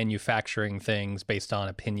manufacturing things based on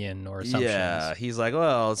opinion or assumptions. Yeah, he's like,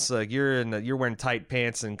 well, it's like you're wearing tight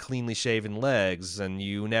pants and cleanly shaven legs, and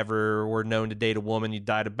you never were known to date a woman. You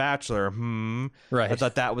died a bachelor. Right. I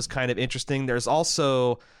thought that was kind of interesting. There's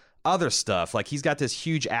also other stuff, like he's got this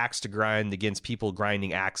huge axe to grind against people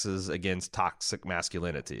grinding axes against toxic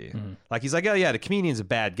masculinity. Like he's like, oh yeah, the comedian's a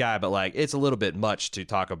bad guy, but like it's a little bit much to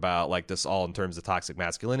talk about like this all in terms of toxic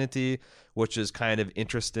masculinity, which is kind of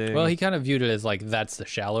interesting. Well, he kind of viewed it as like that's the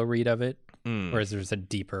shallow read of it, whereas there's a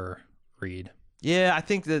deeper read. Yeah, I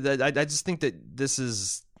think that I just think that this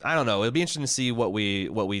is, I don't know, it'll be interesting to see what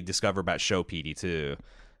we discover about Show Petey too.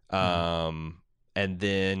 And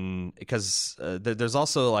then, because there's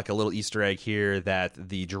also like a little Easter egg here that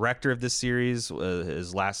the director of this series,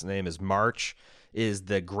 his last name is March, is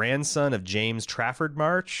the grandson of James Trafford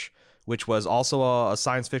March, which was also a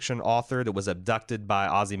science fiction author that was abducted by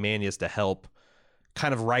Ozymandias to help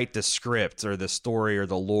kind of write the script or the story or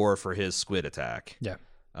the lore for his squid attack. Yeah.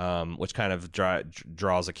 Which kind of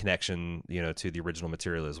draws a connection, to the original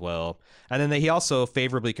material as well. And then he also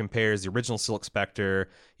favorably compares the original Silk Spectre.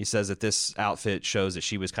 He says that this outfit shows that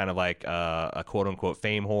she was kind of like a quote-unquote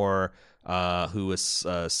fame whore who was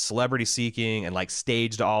celebrity seeking and like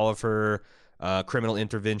staged all of her criminal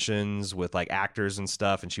interventions with like actors and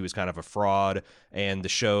stuff, and she was kind of a fraud. And the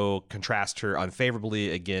show contrasts her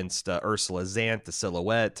unfavorably against Ursula Zant, the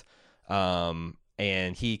Silhouette.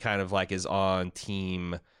 And he kind of like is on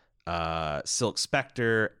team Silk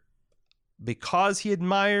Spectre because he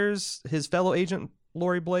admires his fellow agent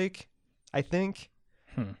Lori Blake, I think,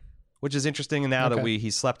 which is interesting. And now that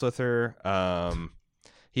he slept with her,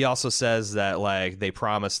 he also says that like they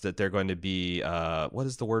promised that they're going to be what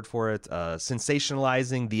is the word for it?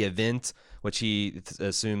 Sensationalizing the event, which he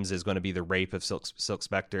assumes is going to be the rape of Silk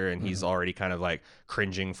Spectre, and he's already kind of like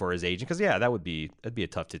cringing for his agent because that'd be a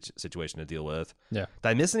tough situation to deal with. Yeah. Did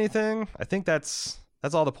I miss anything? I think that's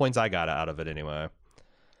all the points I got out of it anyway.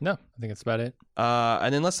 No, I think that's about it.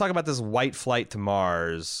 And then let's talk about this white flight to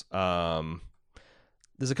Mars.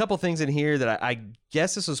 There's a couple things in here that I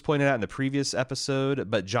guess this was pointed out in the previous episode,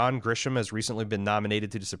 but John Grisham has recently been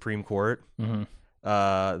nominated to the Supreme Court.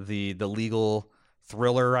 The legal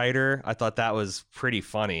thriller writer. I thought that was pretty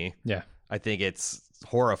funny. Yeah. I think it's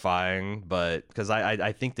horrifying, but because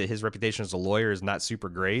I think that his reputation as a lawyer is not super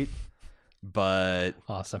great, but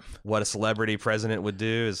awesome. What a celebrity president would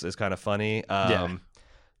do is kind of funny.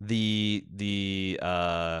 The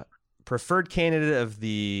preferred candidate of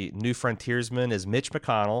the New Frontiersmen is Mitch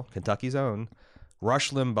McConnell, Kentucky's own,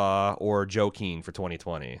 Rush Limbaugh, or Joe Keane for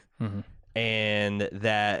 2020. And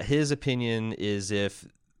that his opinion is if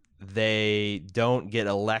they don't get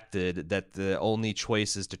elected, that the only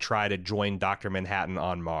choice is to try to join Dr. Manhattan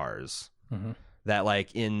on Mars. That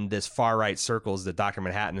like in this far right circles, that Dr.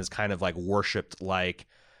 Manhattan is kind of like worshipped like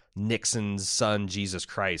Nixon's son, Jesus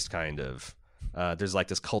Christ, kind of. There's like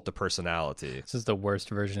this cult of personality. This is the worst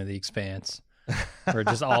version of The Expanse, where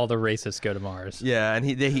just all the racists go to Mars. Yeah, and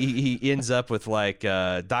he ends up with like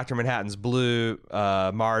Dr. Manhattan's blue,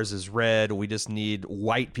 Mars is red. We just need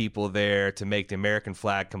white people there to make the American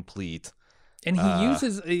flag complete. And he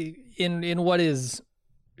uses in what is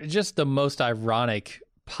just the most ironic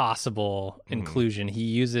possible inclusion. He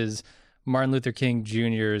uses Martin Luther King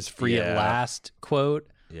Jr.'s "Free at Last" quote.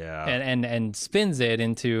 Yeah, and spins it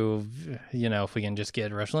into, if we can just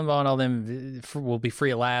get Rush Limbaugh and all them, we'll be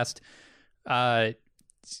free at last.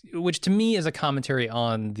 Which to me is a commentary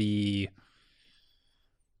on the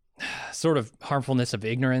sort of harmfulness of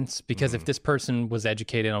ignorance, because if this person was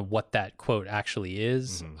educated on what that quote actually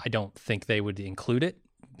is, I don't think they would include it,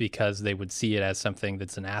 because they would see it as something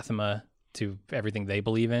that's anathema to everything they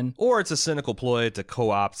believe in. Or it's a cynical ploy to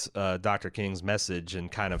co-opt Dr. King's message and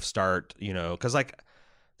kind of start, because like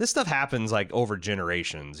this stuff happens like over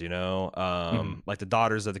generations, like the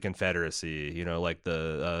Daughters of the Confederacy, like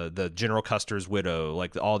the General Custer's widow,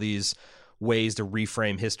 like all these ways to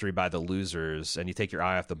reframe history by the losers, and you take your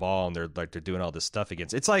eye off the ball and they're doing all this stuff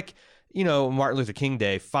against. It's like, Martin Luther King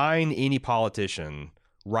Day, find any politician,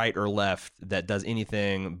 right or left, that does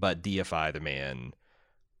anything but deify the man.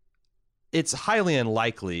 It's highly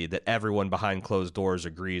unlikely that everyone behind closed doors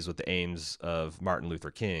agrees with the aims of Martin Luther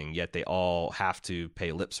King, yet they all have to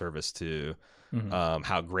pay lip service to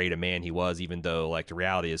how great a man he was, even though, like, the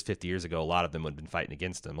reality is 50 years ago, a lot of them would have been fighting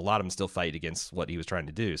against him. A lot of them still fight against what he was trying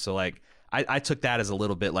to do. So, like, I took that as a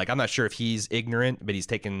little bit, like, I'm not sure if he's ignorant, but he's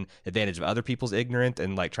taking advantage of other people's ignorance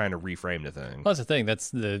and, like, trying to reframe the thing. Well, that's the thing.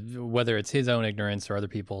 That's whether it's his own ignorance or other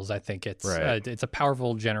people's, I think it's it's a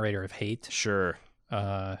powerful generator of hate. Sure.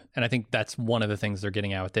 And I think that's one of the things they're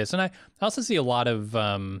getting at with this. And I also see a lot of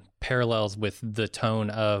parallels with the tone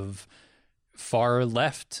of far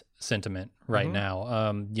left sentiment right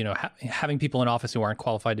now. Having people in office who aren't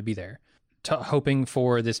qualified to be there, hoping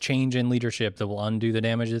for this change in leadership that will undo the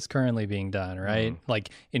damage that's currently being done, right?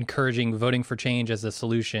 Like encouraging voting for change as the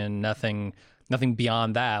solution, nothing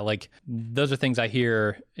beyond that. Like those are things I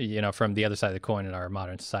hear, from the other side of the coin in our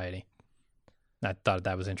modern society. I thought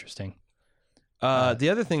that was interesting. The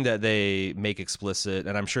other thing that they make explicit,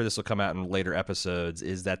 and I'm sure this will come out in later episodes,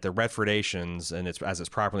 is that the Reparations, and it's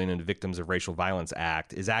properly named Victims of Racial Violence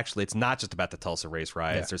Act, is actually, it's not just about the Tulsa race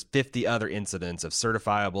riots. There's 50 other incidents of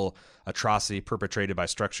certifiable atrocity perpetrated by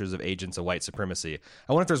structures of agents of white supremacy.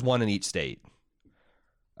 I wonder if there's one in each state.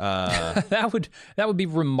 That would be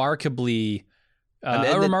remarkably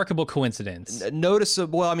a remarkable coincidence.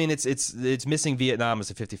 Noticeable. Well, I mean, it's missing Vietnam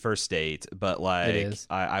as a 51st state, but like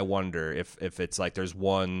I wonder if it's like there's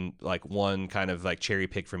one kind of like cherry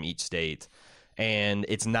pick from each state, and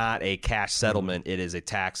it's not a cash settlement. It is a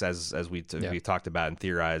tax, as we talked about and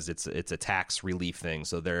theorized. It's a tax relief thing.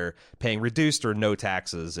 So they're paying reduced or no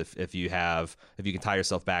taxes if you can tie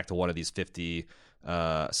yourself back to one of these 50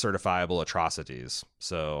 certifiable atrocities.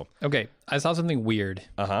 So okay, I saw something weird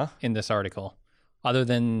in this article. Other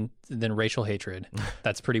than racial hatred.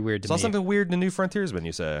 That's pretty weird to me. Saw something weird in the New Frontiersmen,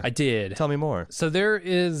 you say? I did. Tell me more. So there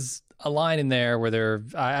is a line in there where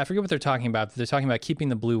I forget what they're talking about. They're talking about keeping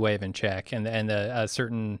the blue wave in check and a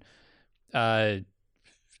certain time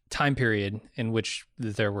period in which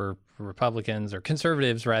there were Republicans, or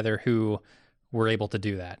conservatives rather, who were able to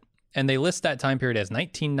do that. And they list that time period as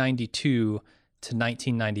 1992 to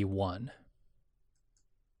 1991.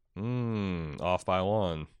 Off by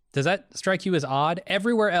one. Does that strike you as odd?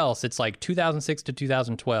 Everywhere else, it's like 2006 to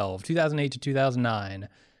 2012, 2008 to 2009.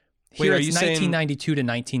 Here it's 1992 to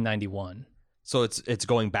 1991. So it's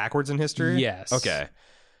going backwards in history? Yes. Okay.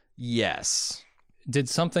 Yes. Did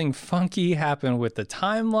something funky happen with the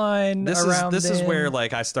timeline This is where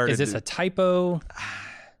like I started. Is this a typo?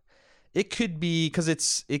 It could be, because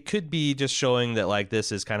it could be just showing that like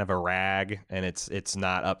this is kind of a rag and it's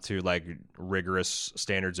not up to like rigorous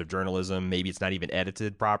standards of journalism. Maybe it's not even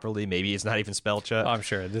edited properly. Maybe it's not even spell check. Oh, I'm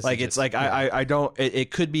sure. I don't.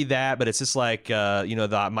 It could be that, but it's just like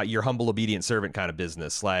your humble obedient servant kind of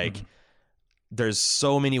business. Like there's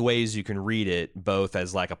so many ways you can read it, both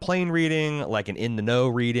as like a plain reading, like an in the know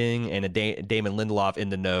reading, and a Damon Lindelof in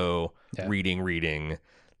the know reading.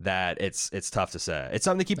 that it's tough to say. It's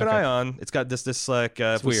something to keep an eye on. It's got this like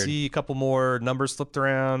if we weird. see a couple more numbers flipped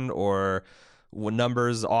around or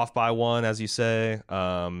numbers off by one, as you say,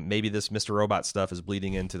 maybe this Mr. Robot stuff is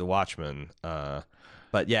bleeding into the Watchmen.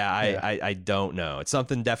 But yeah, I don't know. It's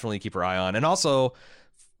something definitely to keep our eye on. And also,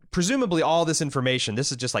 presumably all this information,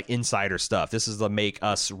 this is just like insider stuff. This is to make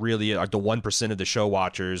us really, the 1% of the show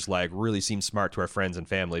watchers, like really seem smart to our friends and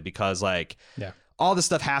family, because like all this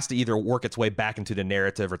stuff has to either work its way back into the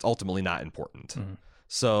narrative or it's ultimately not important.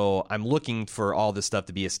 So I'm looking for all this stuff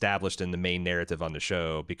to be established in the main narrative on the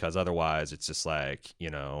show, because otherwise it's just like, you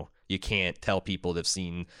know, you can't tell people they've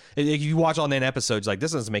seen. If you watch all 9 episodes, like,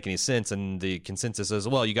 this doesn't make any sense, and the consensus is,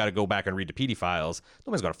 well, you got to go back and read the PD files.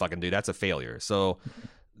 Nobody's going to fucking do that. That's a failure. So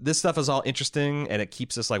this stuff is all interesting, and it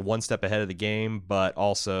keeps us like one step ahead of the game, but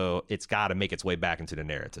also it's got to make its way back into the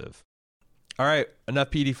narrative. All right,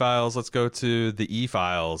 enough PD files. Let's go to the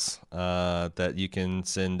e-files that you can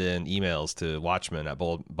send in emails to Watchmen at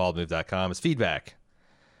baldmove.com. It's feedback.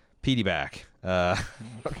 PD back.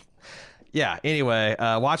 Yeah, anyway,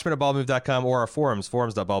 Watchmen at baldmove.com or our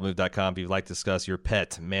forums.baldmove.com if you'd like to discuss your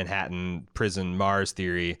pet Manhattan prison Mars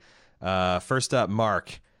theory. First up,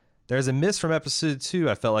 Mark. There's a miss from episode 2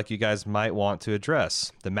 I felt like you guys might want to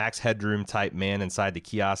address. The Max Headroom type man inside the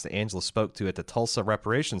kiosk that Angela spoke to at the Tulsa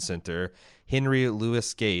Reparations Center, Henry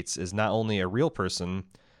Louis Gates, is not only a real person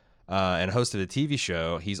and hosted a TV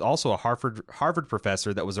show, he's also a Harvard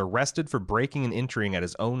professor that was arrested for breaking and entering at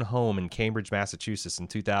his own home in Cambridge, Massachusetts in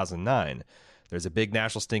 2009. There's a big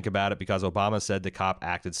national stink about it because Obama said the cop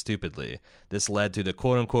acted stupidly. This led to the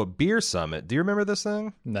quote-unquote beer summit. Do you remember this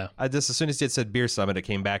thing? No. As soon as it said beer summit, it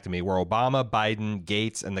came back to me, where Obama, Biden,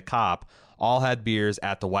 Gates, and the cop all had beers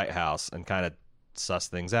at the White House and kind of suss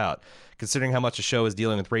things out. Considering how much the show is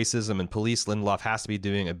dealing with racism and police, Lindelof has to be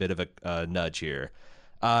doing a bit of a nudge here.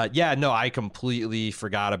 Yeah, no, I completely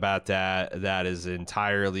forgot about that. That is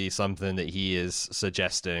entirely something that he is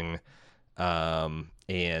suggesting.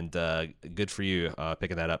 And good for you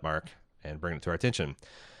picking that up, Mark, and bringing it to our attention.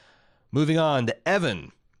 Moving on to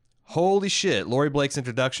Evan. Holy shit, Laurie Blake's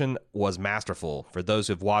introduction was masterful. For those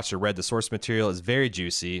who have watched or read the source material, it's very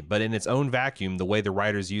juicy, but in its own vacuum, the way the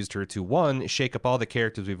writers used her to, 1, shake up all the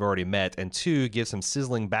characters we've already met, and 2, give some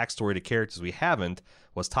sizzling backstory to characters we haven't,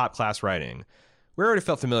 was top-class writing. We already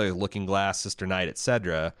felt familiar with Looking Glass, Sister Night,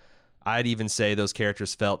 etc. I'd even say those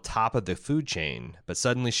characters felt top of the food chain, but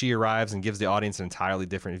suddenly she arrives and gives the audience an entirely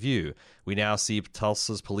different view. We now see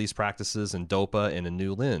Tulsa's police practices and DOPA in a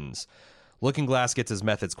new lens. Looking Glass gets his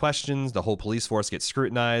methods questioned, the whole police force gets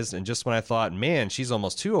scrutinized, and just when I thought, man, she's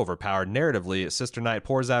almost too overpowered narratively, Sister Night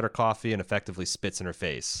pours out her coffee and effectively spits in her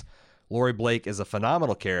face. Laurie Blake is a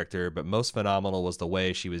phenomenal character, but most phenomenal was the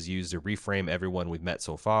way she was used to reframe everyone we've met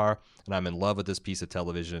so far, and I'm in love with this piece of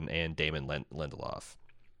television and Damon Lindelof.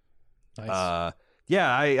 Nice.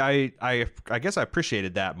 Yeah, I guess I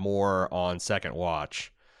appreciated that more on second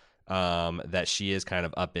watch, that she is kind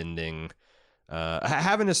of upending.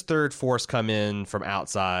 Having this third force come in from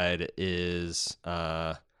outside is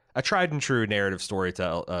a tried and true narrative story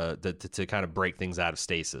to kind of break things out of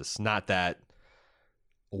stasis. Not that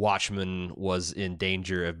Watchmen was in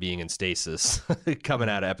danger of being in stasis coming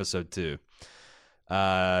out of episode 2.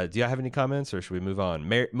 Do you have any comments, or should we move on?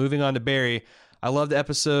 Moving on to Barry. I loved the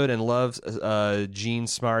episode and loved Jean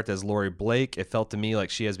Smart as Laurie Blake. It felt to me like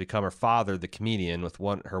she has become her father, the comedian, with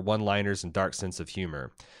her one-liners and dark sense of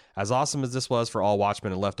humor. As awesome as this was for all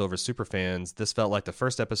Watchmen and Leftover superfans, this felt like the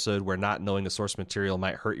first episode where not knowing the source material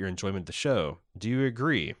might hurt your enjoyment of the show. Do you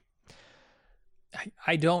agree?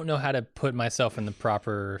 I don't know how to put myself in the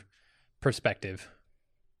proper perspective.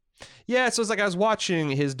 Yeah, so it's like I was watching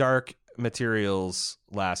his Dark Materials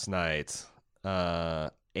last night,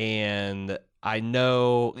 and I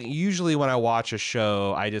know usually when I watch a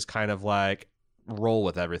show, I just kind of like roll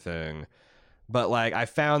with everything. But like I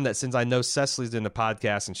found that since I know Cecily's doing the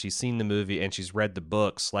podcast and she's seen the movie and she's read the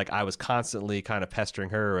books, like I was constantly kind of pestering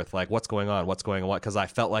her with like, what's going on? Because I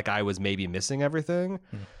felt like I was maybe missing everything.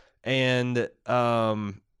 And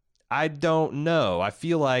I don't know. I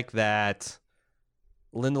feel like that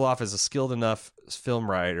Lindelof is a skilled enough film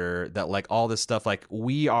writer that like all this stuff, like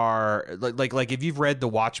we are like if you've read The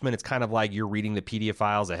Watchmen, it's kind of like you're reading the PDF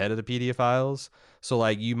files ahead of the PDF files. So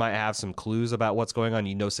like you might have some clues about what's going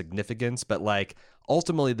on, significance, but like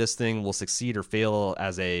ultimately this thing will succeed or fail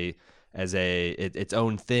as its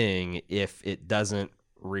own thing if it doesn't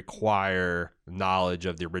require knowledge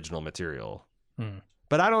of the original material.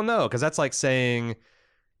 But I don't know, because that's like saying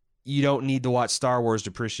you don't need to watch Star Wars to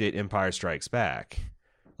appreciate Empire Strikes Back.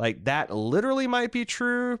 like that literally might be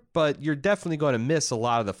true, but you're definitely going to miss a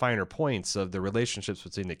lot of the finer points of the relationships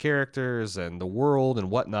between the characters and the world and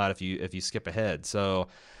whatnot if you skip ahead. So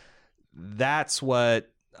that's what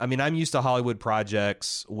I mean. I'm used to Hollywood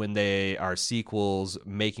projects when they are sequels,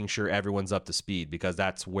 making sure everyone's up to speed because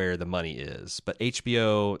that's where the money is. But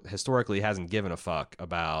HBO historically hasn't given a fuck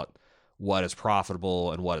about what is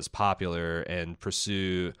profitable and what is popular, and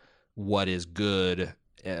pursue what is good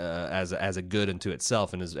as a good unto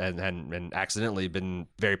itself, and accidentally been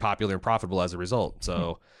very popular and profitable as a result.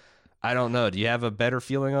 So I don't know. Do you have a better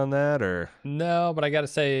feeling on that, or No, but I got to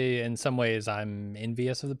say, in some ways, I'm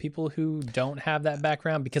envious of the people who don't have that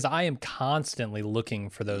background, because I am constantly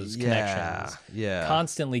looking for those connections. Yeah.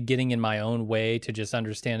 Constantly getting in my own way to just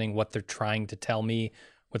understanding what they're trying to tell me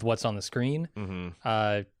with what's on the screen.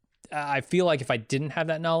 Mm-hmm. I feel like if I didn't have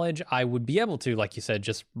that knowledge, I would be able to, like you said,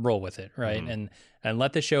 just roll with it, right? Mm-hmm. And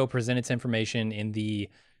let the show present its information in the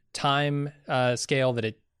time scale that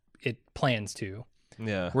it plans to.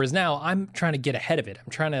 Yeah. Whereas now I'm trying to get ahead of it. I'm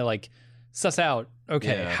trying to like suss out,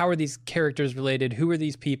 okay, how are these characters related? Who are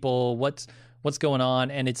these people? What's going on?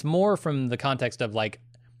 And it's more from the context of like,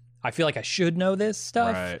 I feel like I should know this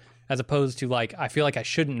stuff, Right. as opposed to like, I feel like I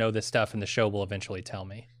shouldn't know this stuff and the show will eventually tell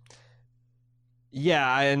me.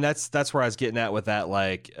 Yeah, and that's where I was getting at with that,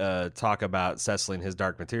 like, talk about Cecily and his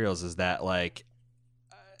dark materials, is that, like,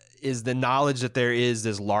 is the knowledge that there is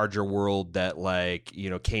this larger world that, like, you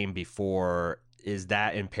know, came before, is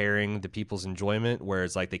that impairing the people's enjoyment, where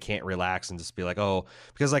it's like they can't relax and just be like, oh,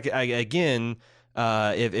 because, like, again,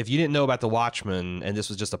 if you didn't know about the Watchmen and this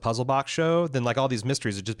was just a puzzle box show, then like all these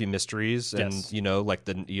mysteries would just be mysteries, and you know, like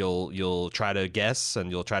you'll try to guess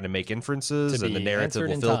and you'll try to make inferences, and the narrative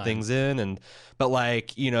will fill things in. But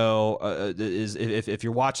like, you know, if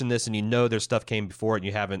you're watching this and you know there's stuff came before it and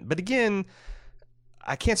you haven't, but again,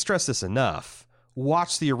 I can't stress this enough.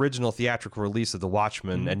 Watch the original theatrical release of The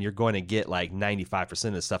Watchmen, and you're going to get like 95%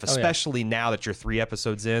 of the stuff, especially now that you're 3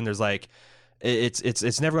 episodes in. There's like,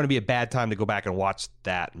 it's never going to be a bad time to go back and watch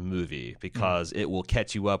that movie, because it will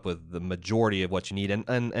catch you up with the majority of what you need.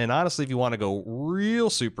 And honestly, if you want to go real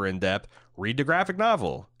super in depth, read the graphic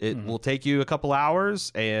novel. It will take you a couple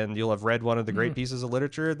hours, and you'll have read one of the great pieces of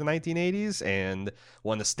literature of the 1980s and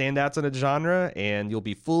one of the standouts in a genre, and you'll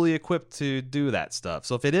be fully equipped to do that stuff.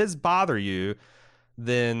 So if it is bother you,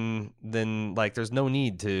 then like there's no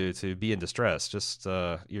need to be in distress. Just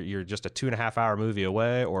you're just a 2.5 hour movie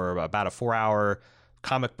away, or about a 4 hour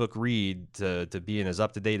comic book read to being as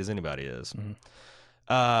up to date as anybody is.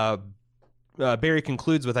 Barry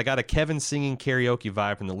concludes with, I got a Kevin singing karaoke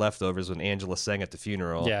vibe from The Leftovers when Angela sang at the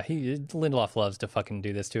funeral. Yeah, Lindelof loves to fucking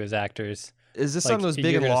do this to his actors. Is this something that was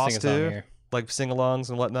big in Lost too? Like sing-alongs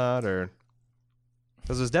and whatnot, or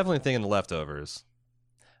because there's definitely a thing in The Leftovers.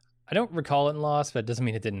 I don't recall it in Lost, but it doesn't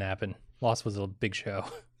mean it didn't happen. Lost was a big show.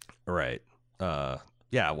 Right.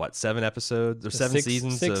 Yeah, what, 7 episodes or 7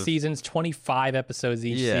 seasons? 6 seasons, 25 episodes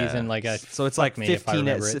each season. Like so it's like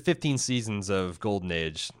 15 seasons of Golden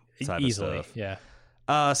Age type easily, of stuff. Yeah.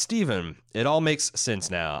 Steven, it all makes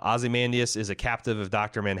sense now. Ozymandias is a captive of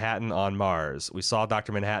Dr. Manhattan on Mars. We saw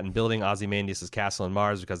Dr. Manhattan building Ozymandias' castle on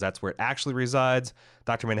Mars because that's where it actually resides.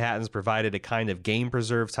 Dr. Manhattan's provided a kind of game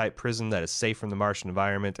preserve type prison that is safe from the Martian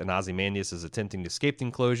environment, and Ozymandias is attempting to escape the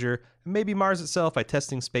enclosure, and maybe Mars itself, by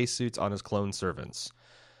testing spacesuits on his clone servants.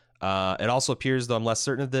 It also appears, though I'm less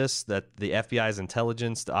certain of this, that the FBI's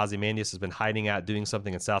intelligence to Ozymandias has been hiding out doing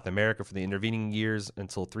something in South America for the intervening years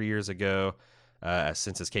until 3 years ago.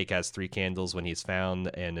 Since his cake has 3 candles when he's found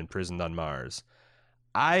and imprisoned on Mars.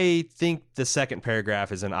 I think the second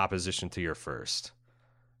paragraph is in opposition to your first.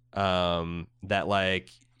 That, like,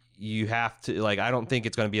 you have to, like, I don't think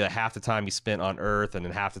it's going to be like half the time he spent on Earth and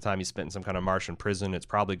then half the time he spent in some kind of Martian prison. It's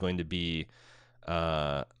probably going to be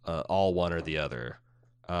all one or the other.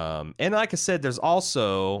 And like I said, there's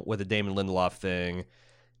also, with the Damon Lindelof thing,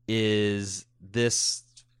 is this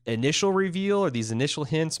initial reveal or these initial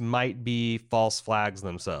hints might be false flags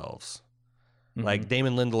themselves. Like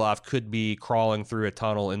Damon Lindelof could be crawling through a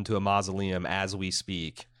tunnel into a mausoleum as we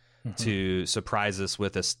speak to surprise us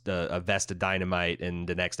with a vest of dynamite in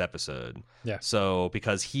the next episode. Yeah. So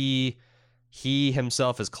because he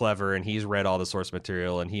himself is clever and he's read all the source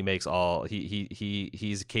material and he makes all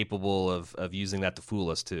he's capable of using that to fool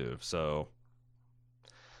us too. So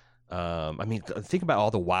I mean, think about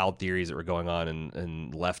all the wild theories that were going on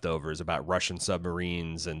in Leftovers about Russian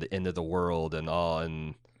submarines and the end of the world and all.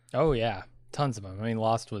 And oh yeah, tons of them. I mean,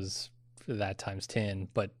 Lost was that times 10,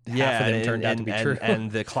 but half of them turned out to be true. And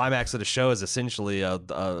the climax of the show is essentially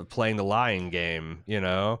playing the lying game. You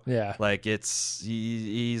know, yeah, like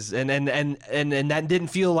he's and that didn't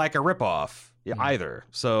feel like a ripoff. either.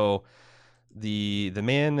 So the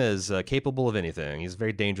man is capable of anything. He's a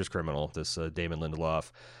very dangerous criminal, this Damon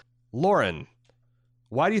Lindelof. Lauren,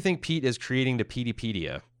 why do you think Pete is creating the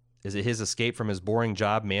Peteypedia? Is it his escape from his boring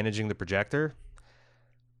job managing the projector?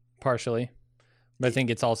 Partially. But I think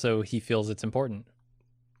it's also he feels it's important.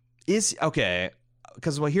 Okay,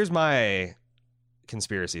 because here's my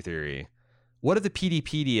conspiracy theory. What if the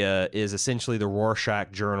Peteypedia is essentially the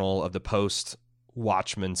Rorschach journal of the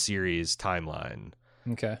post-Watchmen series timeline?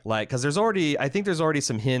 Okay. Like, because I think there's already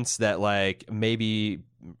some hints that, like, maybe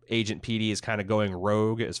Agent Petey is kind of going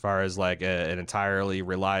rogue as far as, like, an entirely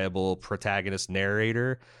reliable protagonist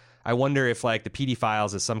narrator. I wonder if, like, the Petey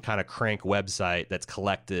Files is some kind of crank website that's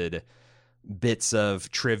collected bits of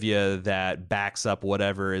trivia that backs up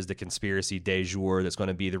whatever is the conspiracy du jour that's going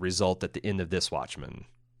to be the result at the end of this Watchmen.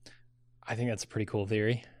 I think that's a pretty cool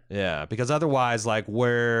theory. Yeah, because otherwise, like,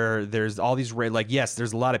 where there's all these, like, yes,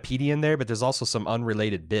 there's a lot of Petey in there, but there's also some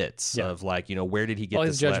unrelated bits of, like, you know, where did he get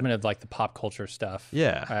his judgment of, like, the pop culture stuff.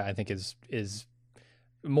 Yeah. I think is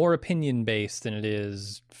more opinion-based than it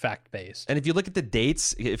is fact-based. And if you look at the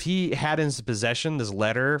dates, if he had in his possession this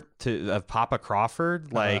letter of Papa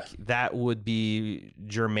Crawford, like, that would be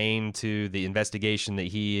germane to the investigation that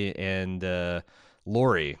he and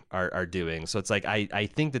Lori are doing. So it's like, I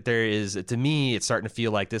think that there is, to me, it's starting to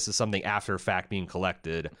feel like this is something after fact being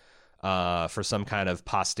collected for some kind of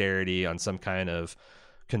posterity on some kind of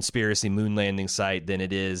conspiracy moon landing site than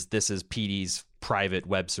this is Petey's private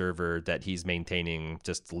web server that he's maintaining,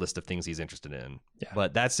 just a list of things he's interested in. Yeah.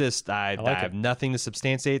 But that's just, I have nothing to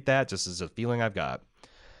substantiate that, just as a feeling I've got.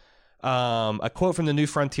 A quote from the New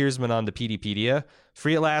Frontiersman on the Peteypedia.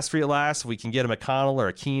 Free at last, free at last. If we can get a McConnell or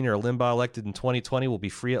a Keene or a Limbaugh elected in 2020, we'll be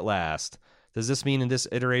free at last. Does this mean in this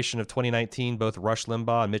iteration of 2019, both Rush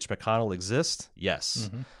Limbaugh and Mitch McConnell exist? Yes.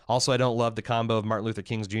 Mm-hmm. Also, I don't love the combo of Martin Luther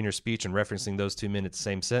King's Jr. speech and referencing those two men at the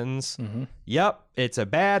same sentence. Mm-hmm. Yep, it's a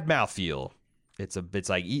bad mouthfeel. It's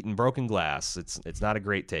like eating broken glass. It's not a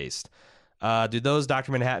great taste. Do those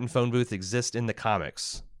Dr. Manhattan phone booth exist in the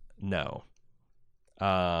comics? No.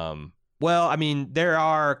 Well, I mean, there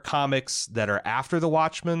are comics that are after the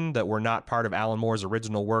Watchmen that were not part of Alan Moore's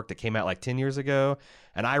original work that came out like 10 years ago.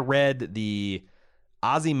 And I read the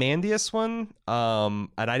Ozymandias one, and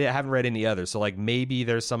I haven't read any others. So, like, maybe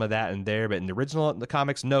there's some of that in there, but in the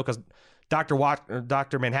comics, no, because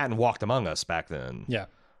Dr. Manhattan walked among us back then. Yeah,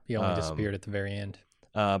 he only disappeared at the very end.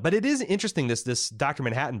 But it is interesting, this Dr.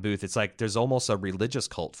 Manhattan booth. It's like there's almost a religious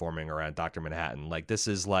cult forming around Dr. Manhattan. Like, this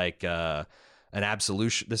is like an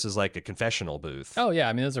absolution. This is like a confessional booth. Oh, yeah.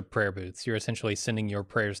 I mean, those are prayer booths. You're essentially sending your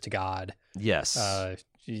prayers to God. Yes.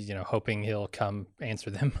 Hoping he'll come answer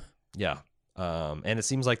them. Yeah. And it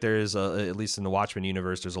seems like there's, at least in the Watchmen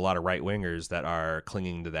universe, there's a lot of right wingers that are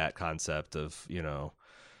clinging to that concept of,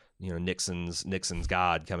 Nixon's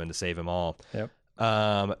God coming to save them all. Yep.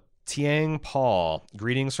 Tiang Paul,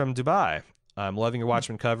 greetings from Dubai. I'm loving your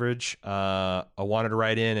Watchmen coverage. I wanted to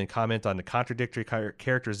write in and comment on the contradictory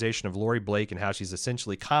characterization of Lori Blake and how she's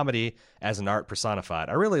essentially comedy as an art personified.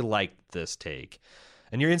 I really liked this take.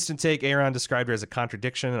 And your instant take, A.Ron described her as a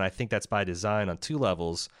contradiction, and I think that's by design on two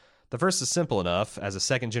levels. The first is simple enough. As a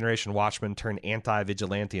second-generation Watchman turned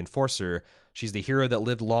anti-vigilante enforcer, she's the hero that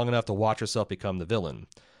lived long enough to watch herself become the villain.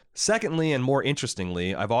 Secondly, and more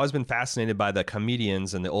interestingly, I've always been fascinated by the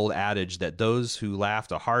comedians and the old adage that those who laugh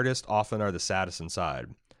the hardest often are the saddest inside.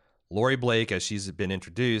 Lori Blake, as she's been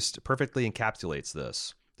introduced, perfectly encapsulates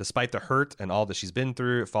this. Despite the hurt and all that she's been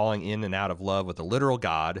through, falling in and out of love with a literal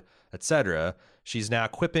god, etc., she's now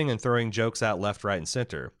quipping and throwing jokes out left, right, and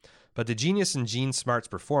center. But the genius in Gene Smart's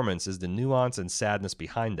performance is the nuance and sadness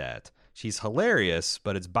behind that. She's hilarious,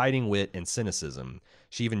 but it's biting wit and cynicism.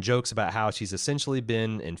 She even jokes about how she's essentially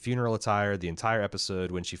been in funeral attire the entire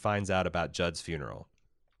episode when she finds out about Judd's funeral.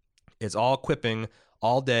 It's all quipping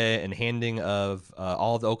all day and handing of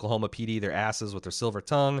all of the Oklahoma PD their asses with their silver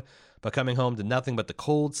tongue, but coming home to nothing but the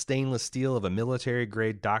cold stainless steel of a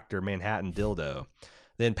military-grade Dr. Manhattan dildo.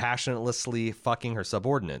 Then passionlessly fucking her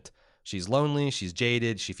subordinate. She's lonely, she's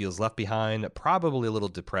jaded, she feels left behind, probably a little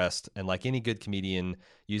depressed, and like any good comedian,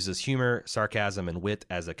 uses humor, sarcasm, and wit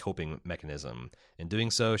as a coping mechanism. In doing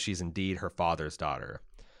so, she's indeed her father's daughter.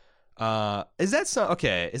 Is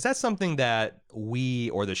that something that we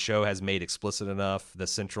or the show has made explicit enough, the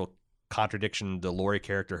central contradiction to Lori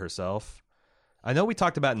character herself? I know we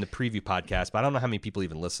talked about it in the preview podcast, but I don't know how many people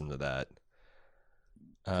even listen to that.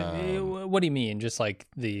 What do you mean? Just like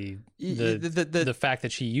the fact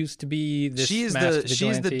that she used to be this she's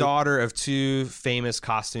the daughter of two famous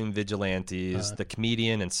costume vigilantes, the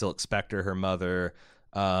comedian and Silk Spectre, her mother,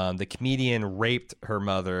 The comedian raped her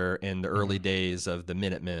mother in the early days of the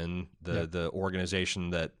Minutemen, the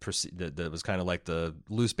organization that was kind of like the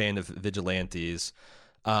loose band of vigilantes.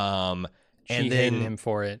 She and then hated him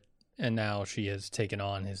for it, and now she has taken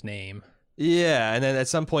on his name. Yeah, and then at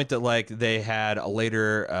some point that like they had a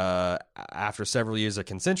later, after several years, a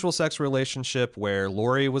consensual sexual relationship where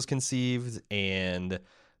Lori was conceived, and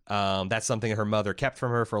that's something her mother kept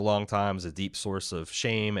from her for a long time, was a deep source of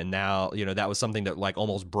shame, and now that was something that like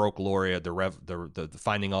almost broke Lori, the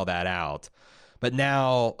finding all that out. But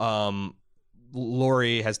now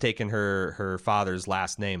Lori has taken her father's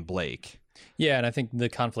last name, Blake. Yeah, and I think the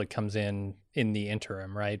conflict comes in the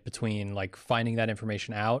interim, right, between like finding that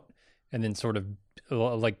information out. And then sort of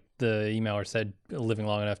like the emailer said, living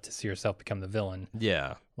long enough to see herself become the villain.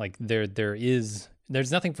 Yeah. Like there's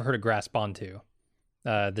nothing for her to grasp onto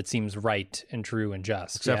that seems right and true and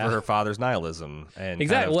just. Except for her father's nihilism and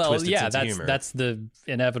exactly. Kind of well, yeah, humor. That's the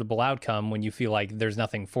inevitable outcome when you feel like there's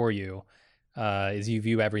nothing for you, is you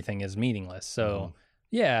view everything as meaningless. So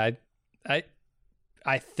yeah,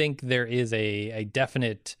 I think there is a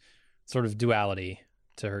definite sort of duality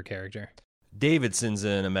to her character. David sends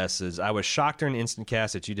in a message. I was shocked during Instant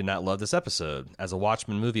Cast that you did not love this episode. As a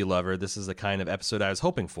Watchmen movie lover, this is the kind of episode I was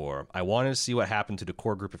hoping for. I wanted to see what happened to the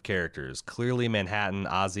core group of characters. Clearly, Manhattan,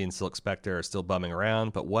 Ozzy, and Silk Spectre are still bumming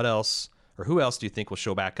around, but what else, or who else do you think will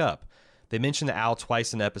show back up? They mentioned the owl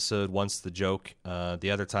twice in the episode, once the joke.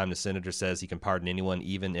 The other time the senator says he can pardon anyone,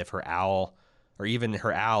 even her owl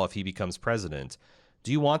if he becomes president.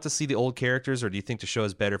 Do you want to see the old characters, or do you think the show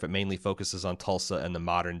is better if it mainly focuses on Tulsa and the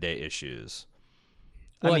modern day issues?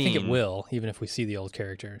 Well, I think it will, even if we see the old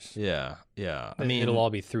characters. Yeah. I mean, it'll all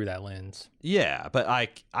be through that lens. Yeah, but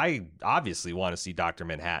I obviously want to see Dr.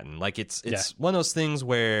 Manhattan. Like it's one of those things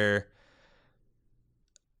where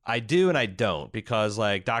I do and I don't, because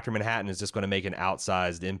like Dr. Manhattan is just going to make an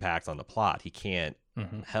outsized impact on the plot. He can't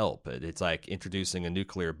help it. It's like introducing a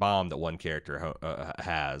nuclear bomb that one character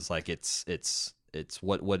has. Like it's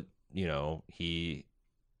what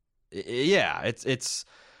it's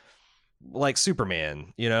like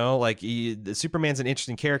Superman, like Superman's an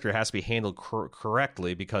interesting character. It has to be handled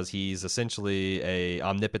correctly because he's essentially a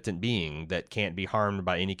omnipotent being that can't be harmed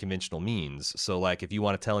by any conventional means. So like if you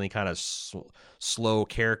want to tell any kind of slow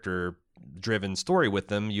character driven story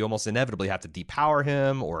with him, you almost inevitably have to depower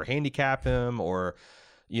him or handicap him or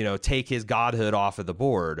take his godhood off of the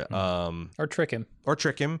board, or trick him.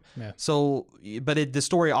 Yeah. So, but the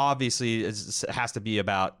story obviously has to be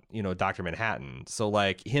about Dr. Manhattan. So,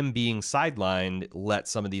 like him being sidelined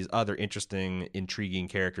lets some of these other interesting, intriguing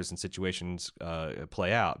characters and situations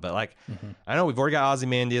play out. But like, I know we've already got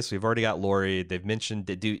Ozymandias, we've already got Lori. They've mentioned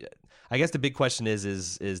I guess the big question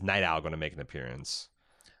is Night Owl going to make an appearance?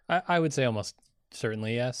 I would say almost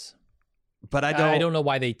certainly yes. But I don't know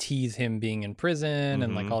why they tease him being in prison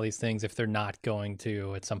and like all these things if they're not going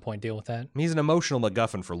to at some point deal with that. He's an emotional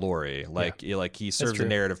MacGuffin for Lori. Like he serves the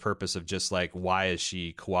narrative purpose of just like, why is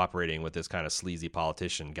she cooperating with this kind of sleazy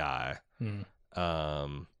politician guy?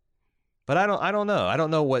 But I don't know. I don't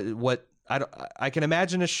know what I can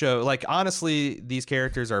imagine a show like, honestly, these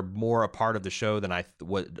characters are more a part of the show than I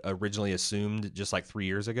would originally assumed just like 3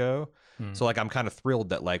 years ago. So like I'm kind of thrilled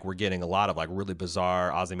that like we're getting a lot of like really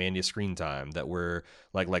bizarre Ozymandias screen time, that we're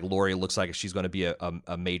like Lori looks like she's going to be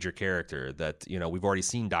a major character, that we've already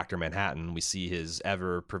seen Dr. Manhattan, we see his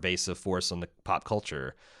ever pervasive force on the pop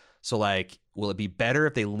culture. So like, will it be better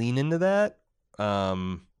if they lean into that?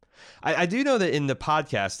 I do know that in the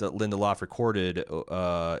podcast that Lindelof recorded,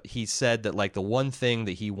 he said that like the one thing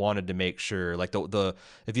that he wanted to make sure, like the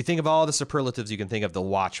if you think of all the superlatives you can think of the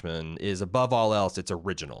Watchmen, is above all else it's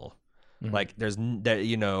original. Like there's that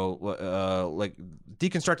like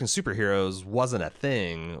deconstructing superheroes wasn't a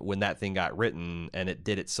thing when that thing got written, and it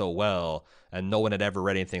did it so well, and no one had ever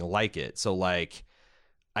read anything like it. So like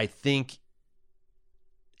I think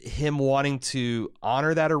him wanting to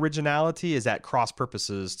honor that originality is at cross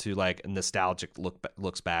purposes to like nostalgic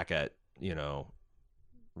looks back at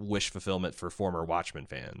wish fulfillment for former Watchmen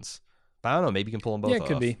fans. But I don't know, maybe you can pull them both off. Yeah, it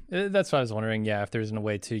could be. That's what I was wondering. Yeah, if there's a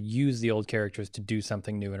way to use the old characters to do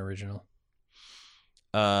something new and original.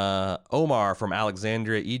 Omar from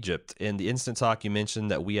Alexandria, Egypt. In the instant talk, you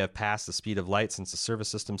mentioned that we have passed the speed of light since the service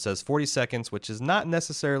system says 40 seconds, which is not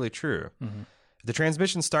necessarily true. If the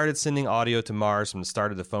transmission started sending audio to Mars from the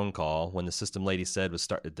start of the phone call, when the system lady said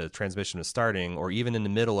the transmission was starting, or even in the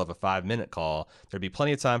middle of a 5-minute call, there'd be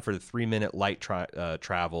plenty of time for the 3-minute light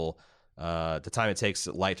travel, the time it takes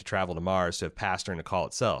light to travel to Mars, to have passed during the call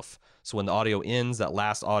itself. So when the audio ends, that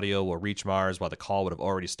last audio will reach Mars while the call would have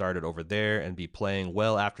already started over there and be playing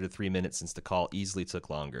well after the 3 minutes, since the call easily took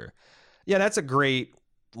longer. Yeah, that's a great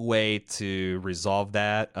way to resolve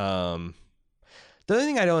that. The only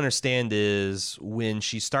thing I don't understand is when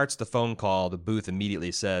she starts the phone call, the booth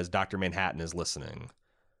immediately says Dr. Manhattan is listening.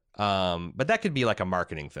 But that could be like a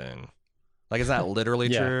marketing thing. Like, is that literally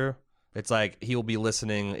true? It's like he will be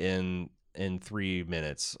listening in 3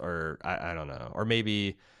 minutes, or I don't know, or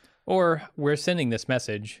maybe, or we're sending this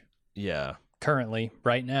message. Yeah. Currently,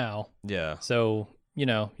 right now. Yeah. So you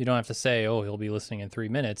don't have to say, oh, he'll be listening in 3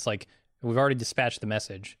 minutes. Like, we've already dispatched the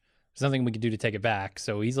message. There's nothing we can do to take it back,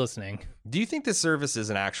 so he's listening. Do you think this service is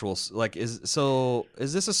an actual, like, is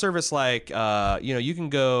this a service like, you can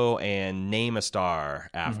go and name a star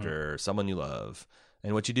after someone you love,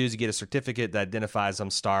 and what you do is you get a certificate that identifies some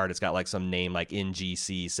star, and it's got like some name like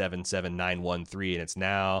NGC 77913, and it's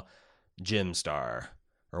now Jim Star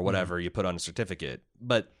or whatever you put on a certificate,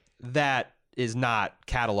 but that is not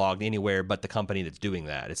cataloged anywhere but the company that's doing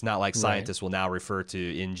that. It's not like scientists will now refer to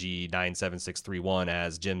NG97631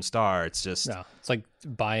 as Jim Star. It's just... No, it's like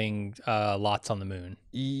buying lots on the moon.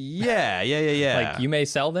 Yeah. Like, you may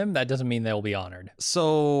sell them, that doesn't mean they'll be honored.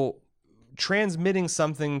 So transmitting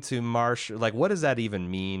something to Mars, like, what does that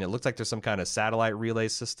even mean? It looks like there's some kind of satellite relay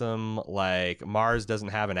system. Like, Mars doesn't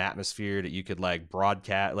have an atmosphere that you could, like,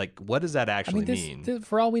 broadcast. Like, what does that actually mean?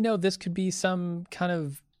 For all we know, this could be some kind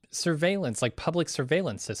of surveillance, like public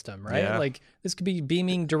surveillance system, right? Yeah. Like, this could be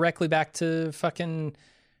beaming directly back to fucking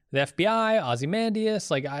the FBI,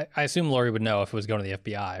 Ozymandias. Like, I assume Lori would know if it was going to the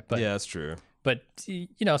FBI, but yeah, that's true. But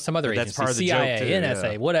some other agency, that's part of the CIA, joke too,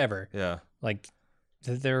 NSA, whatever. Yeah, like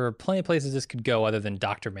there are plenty of places this could go other than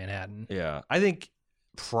Dr. Manhattan. Yeah, I think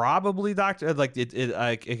probably Doctor. Like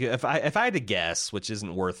if I had to guess, which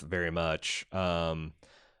isn't worth very much, I'm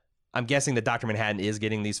guessing that Dr. Manhattan is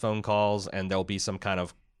getting these phone calls, and there'll be some kind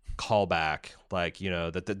of callback, like,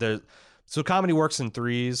 that there's. So comedy works in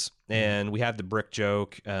threes, and we have the brick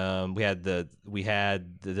joke. We had the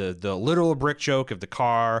literal brick joke of the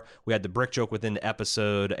car. We had the brick joke within the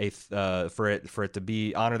episode. For it to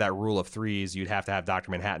be honor that rule of threes, you'd have to have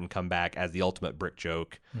Dr. Manhattan come back as the ultimate brick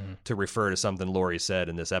joke to refer to something Lori said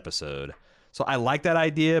in this episode. So I like that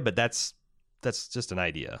idea, but that's just an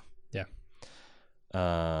idea. Yeah.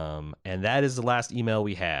 And that is the last email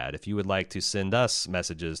we had. If you would like to send us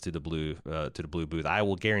messages to the blue booth, I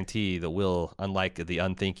will guarantee that we'll, unlike the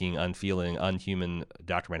unthinking, unfeeling, unhuman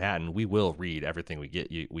Dr. Manhattan, we will read everything we get.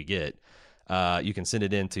 You can send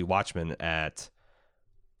it in to Watchmen at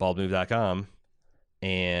baldmove.com,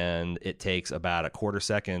 and it takes about a quarter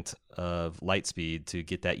second of light speed to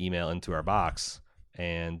get that email into our box.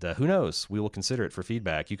 And who knows? We will consider it for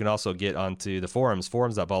feedback. You can also get onto the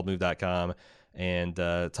forums.baldmove.com, and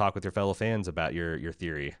talk with your fellow fans about your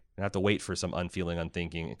theory. You don't have to wait for some unfeeling,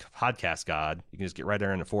 unthinking podcast god. You can just get right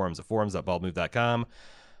there in the forums at forums.baldmove.com.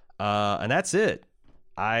 And that's it.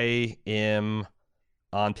 I am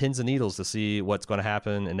on pins and needles to see what's going to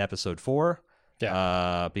happen in episode 4.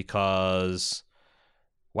 Yeah. Because,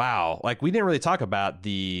 wow, like, we didn't really talk about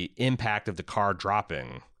the impact of the car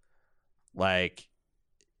dropping. Like,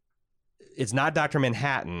 it's not Dr.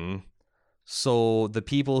 Manhattan. So the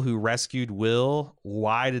people who rescued Will,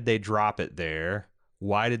 why did they drop it there?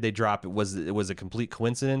 Why did they drop it? Was it a complete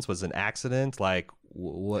coincidence? Was it an accident? Like,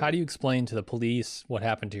 what? How do you explain to the police what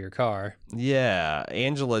happened to your car? Yeah,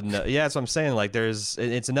 Angela. Yeah, that's what I'm saying. Like,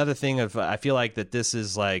 it's another thing of, I feel like that this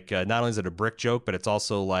is like, not only is it a brick joke, but it's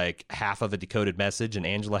also like half of a decoded message, and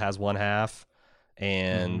Angela has one half,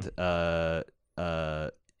 and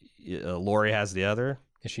Lori has the other.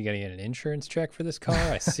 Is she getting an insurance check for this car?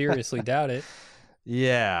 I seriously doubt it.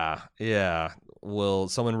 Yeah. Will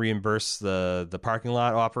someone reimburse the parking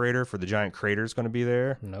lot operator for the giant craters going to be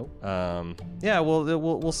there? Nope. Yeah,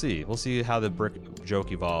 we'll see. We'll see how the brick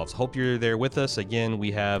joke evolves. Hope you're there with us. Again,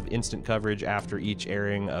 we have instant coverage after each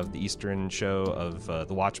airing of the Eastern show of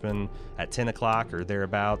The Watchmen at 10 o'clock or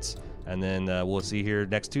thereabouts. And then we'll see you here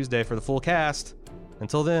next Tuesday for the full cast.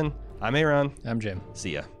 Until then, I'm A.Ron. I'm Jim.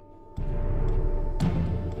 See ya.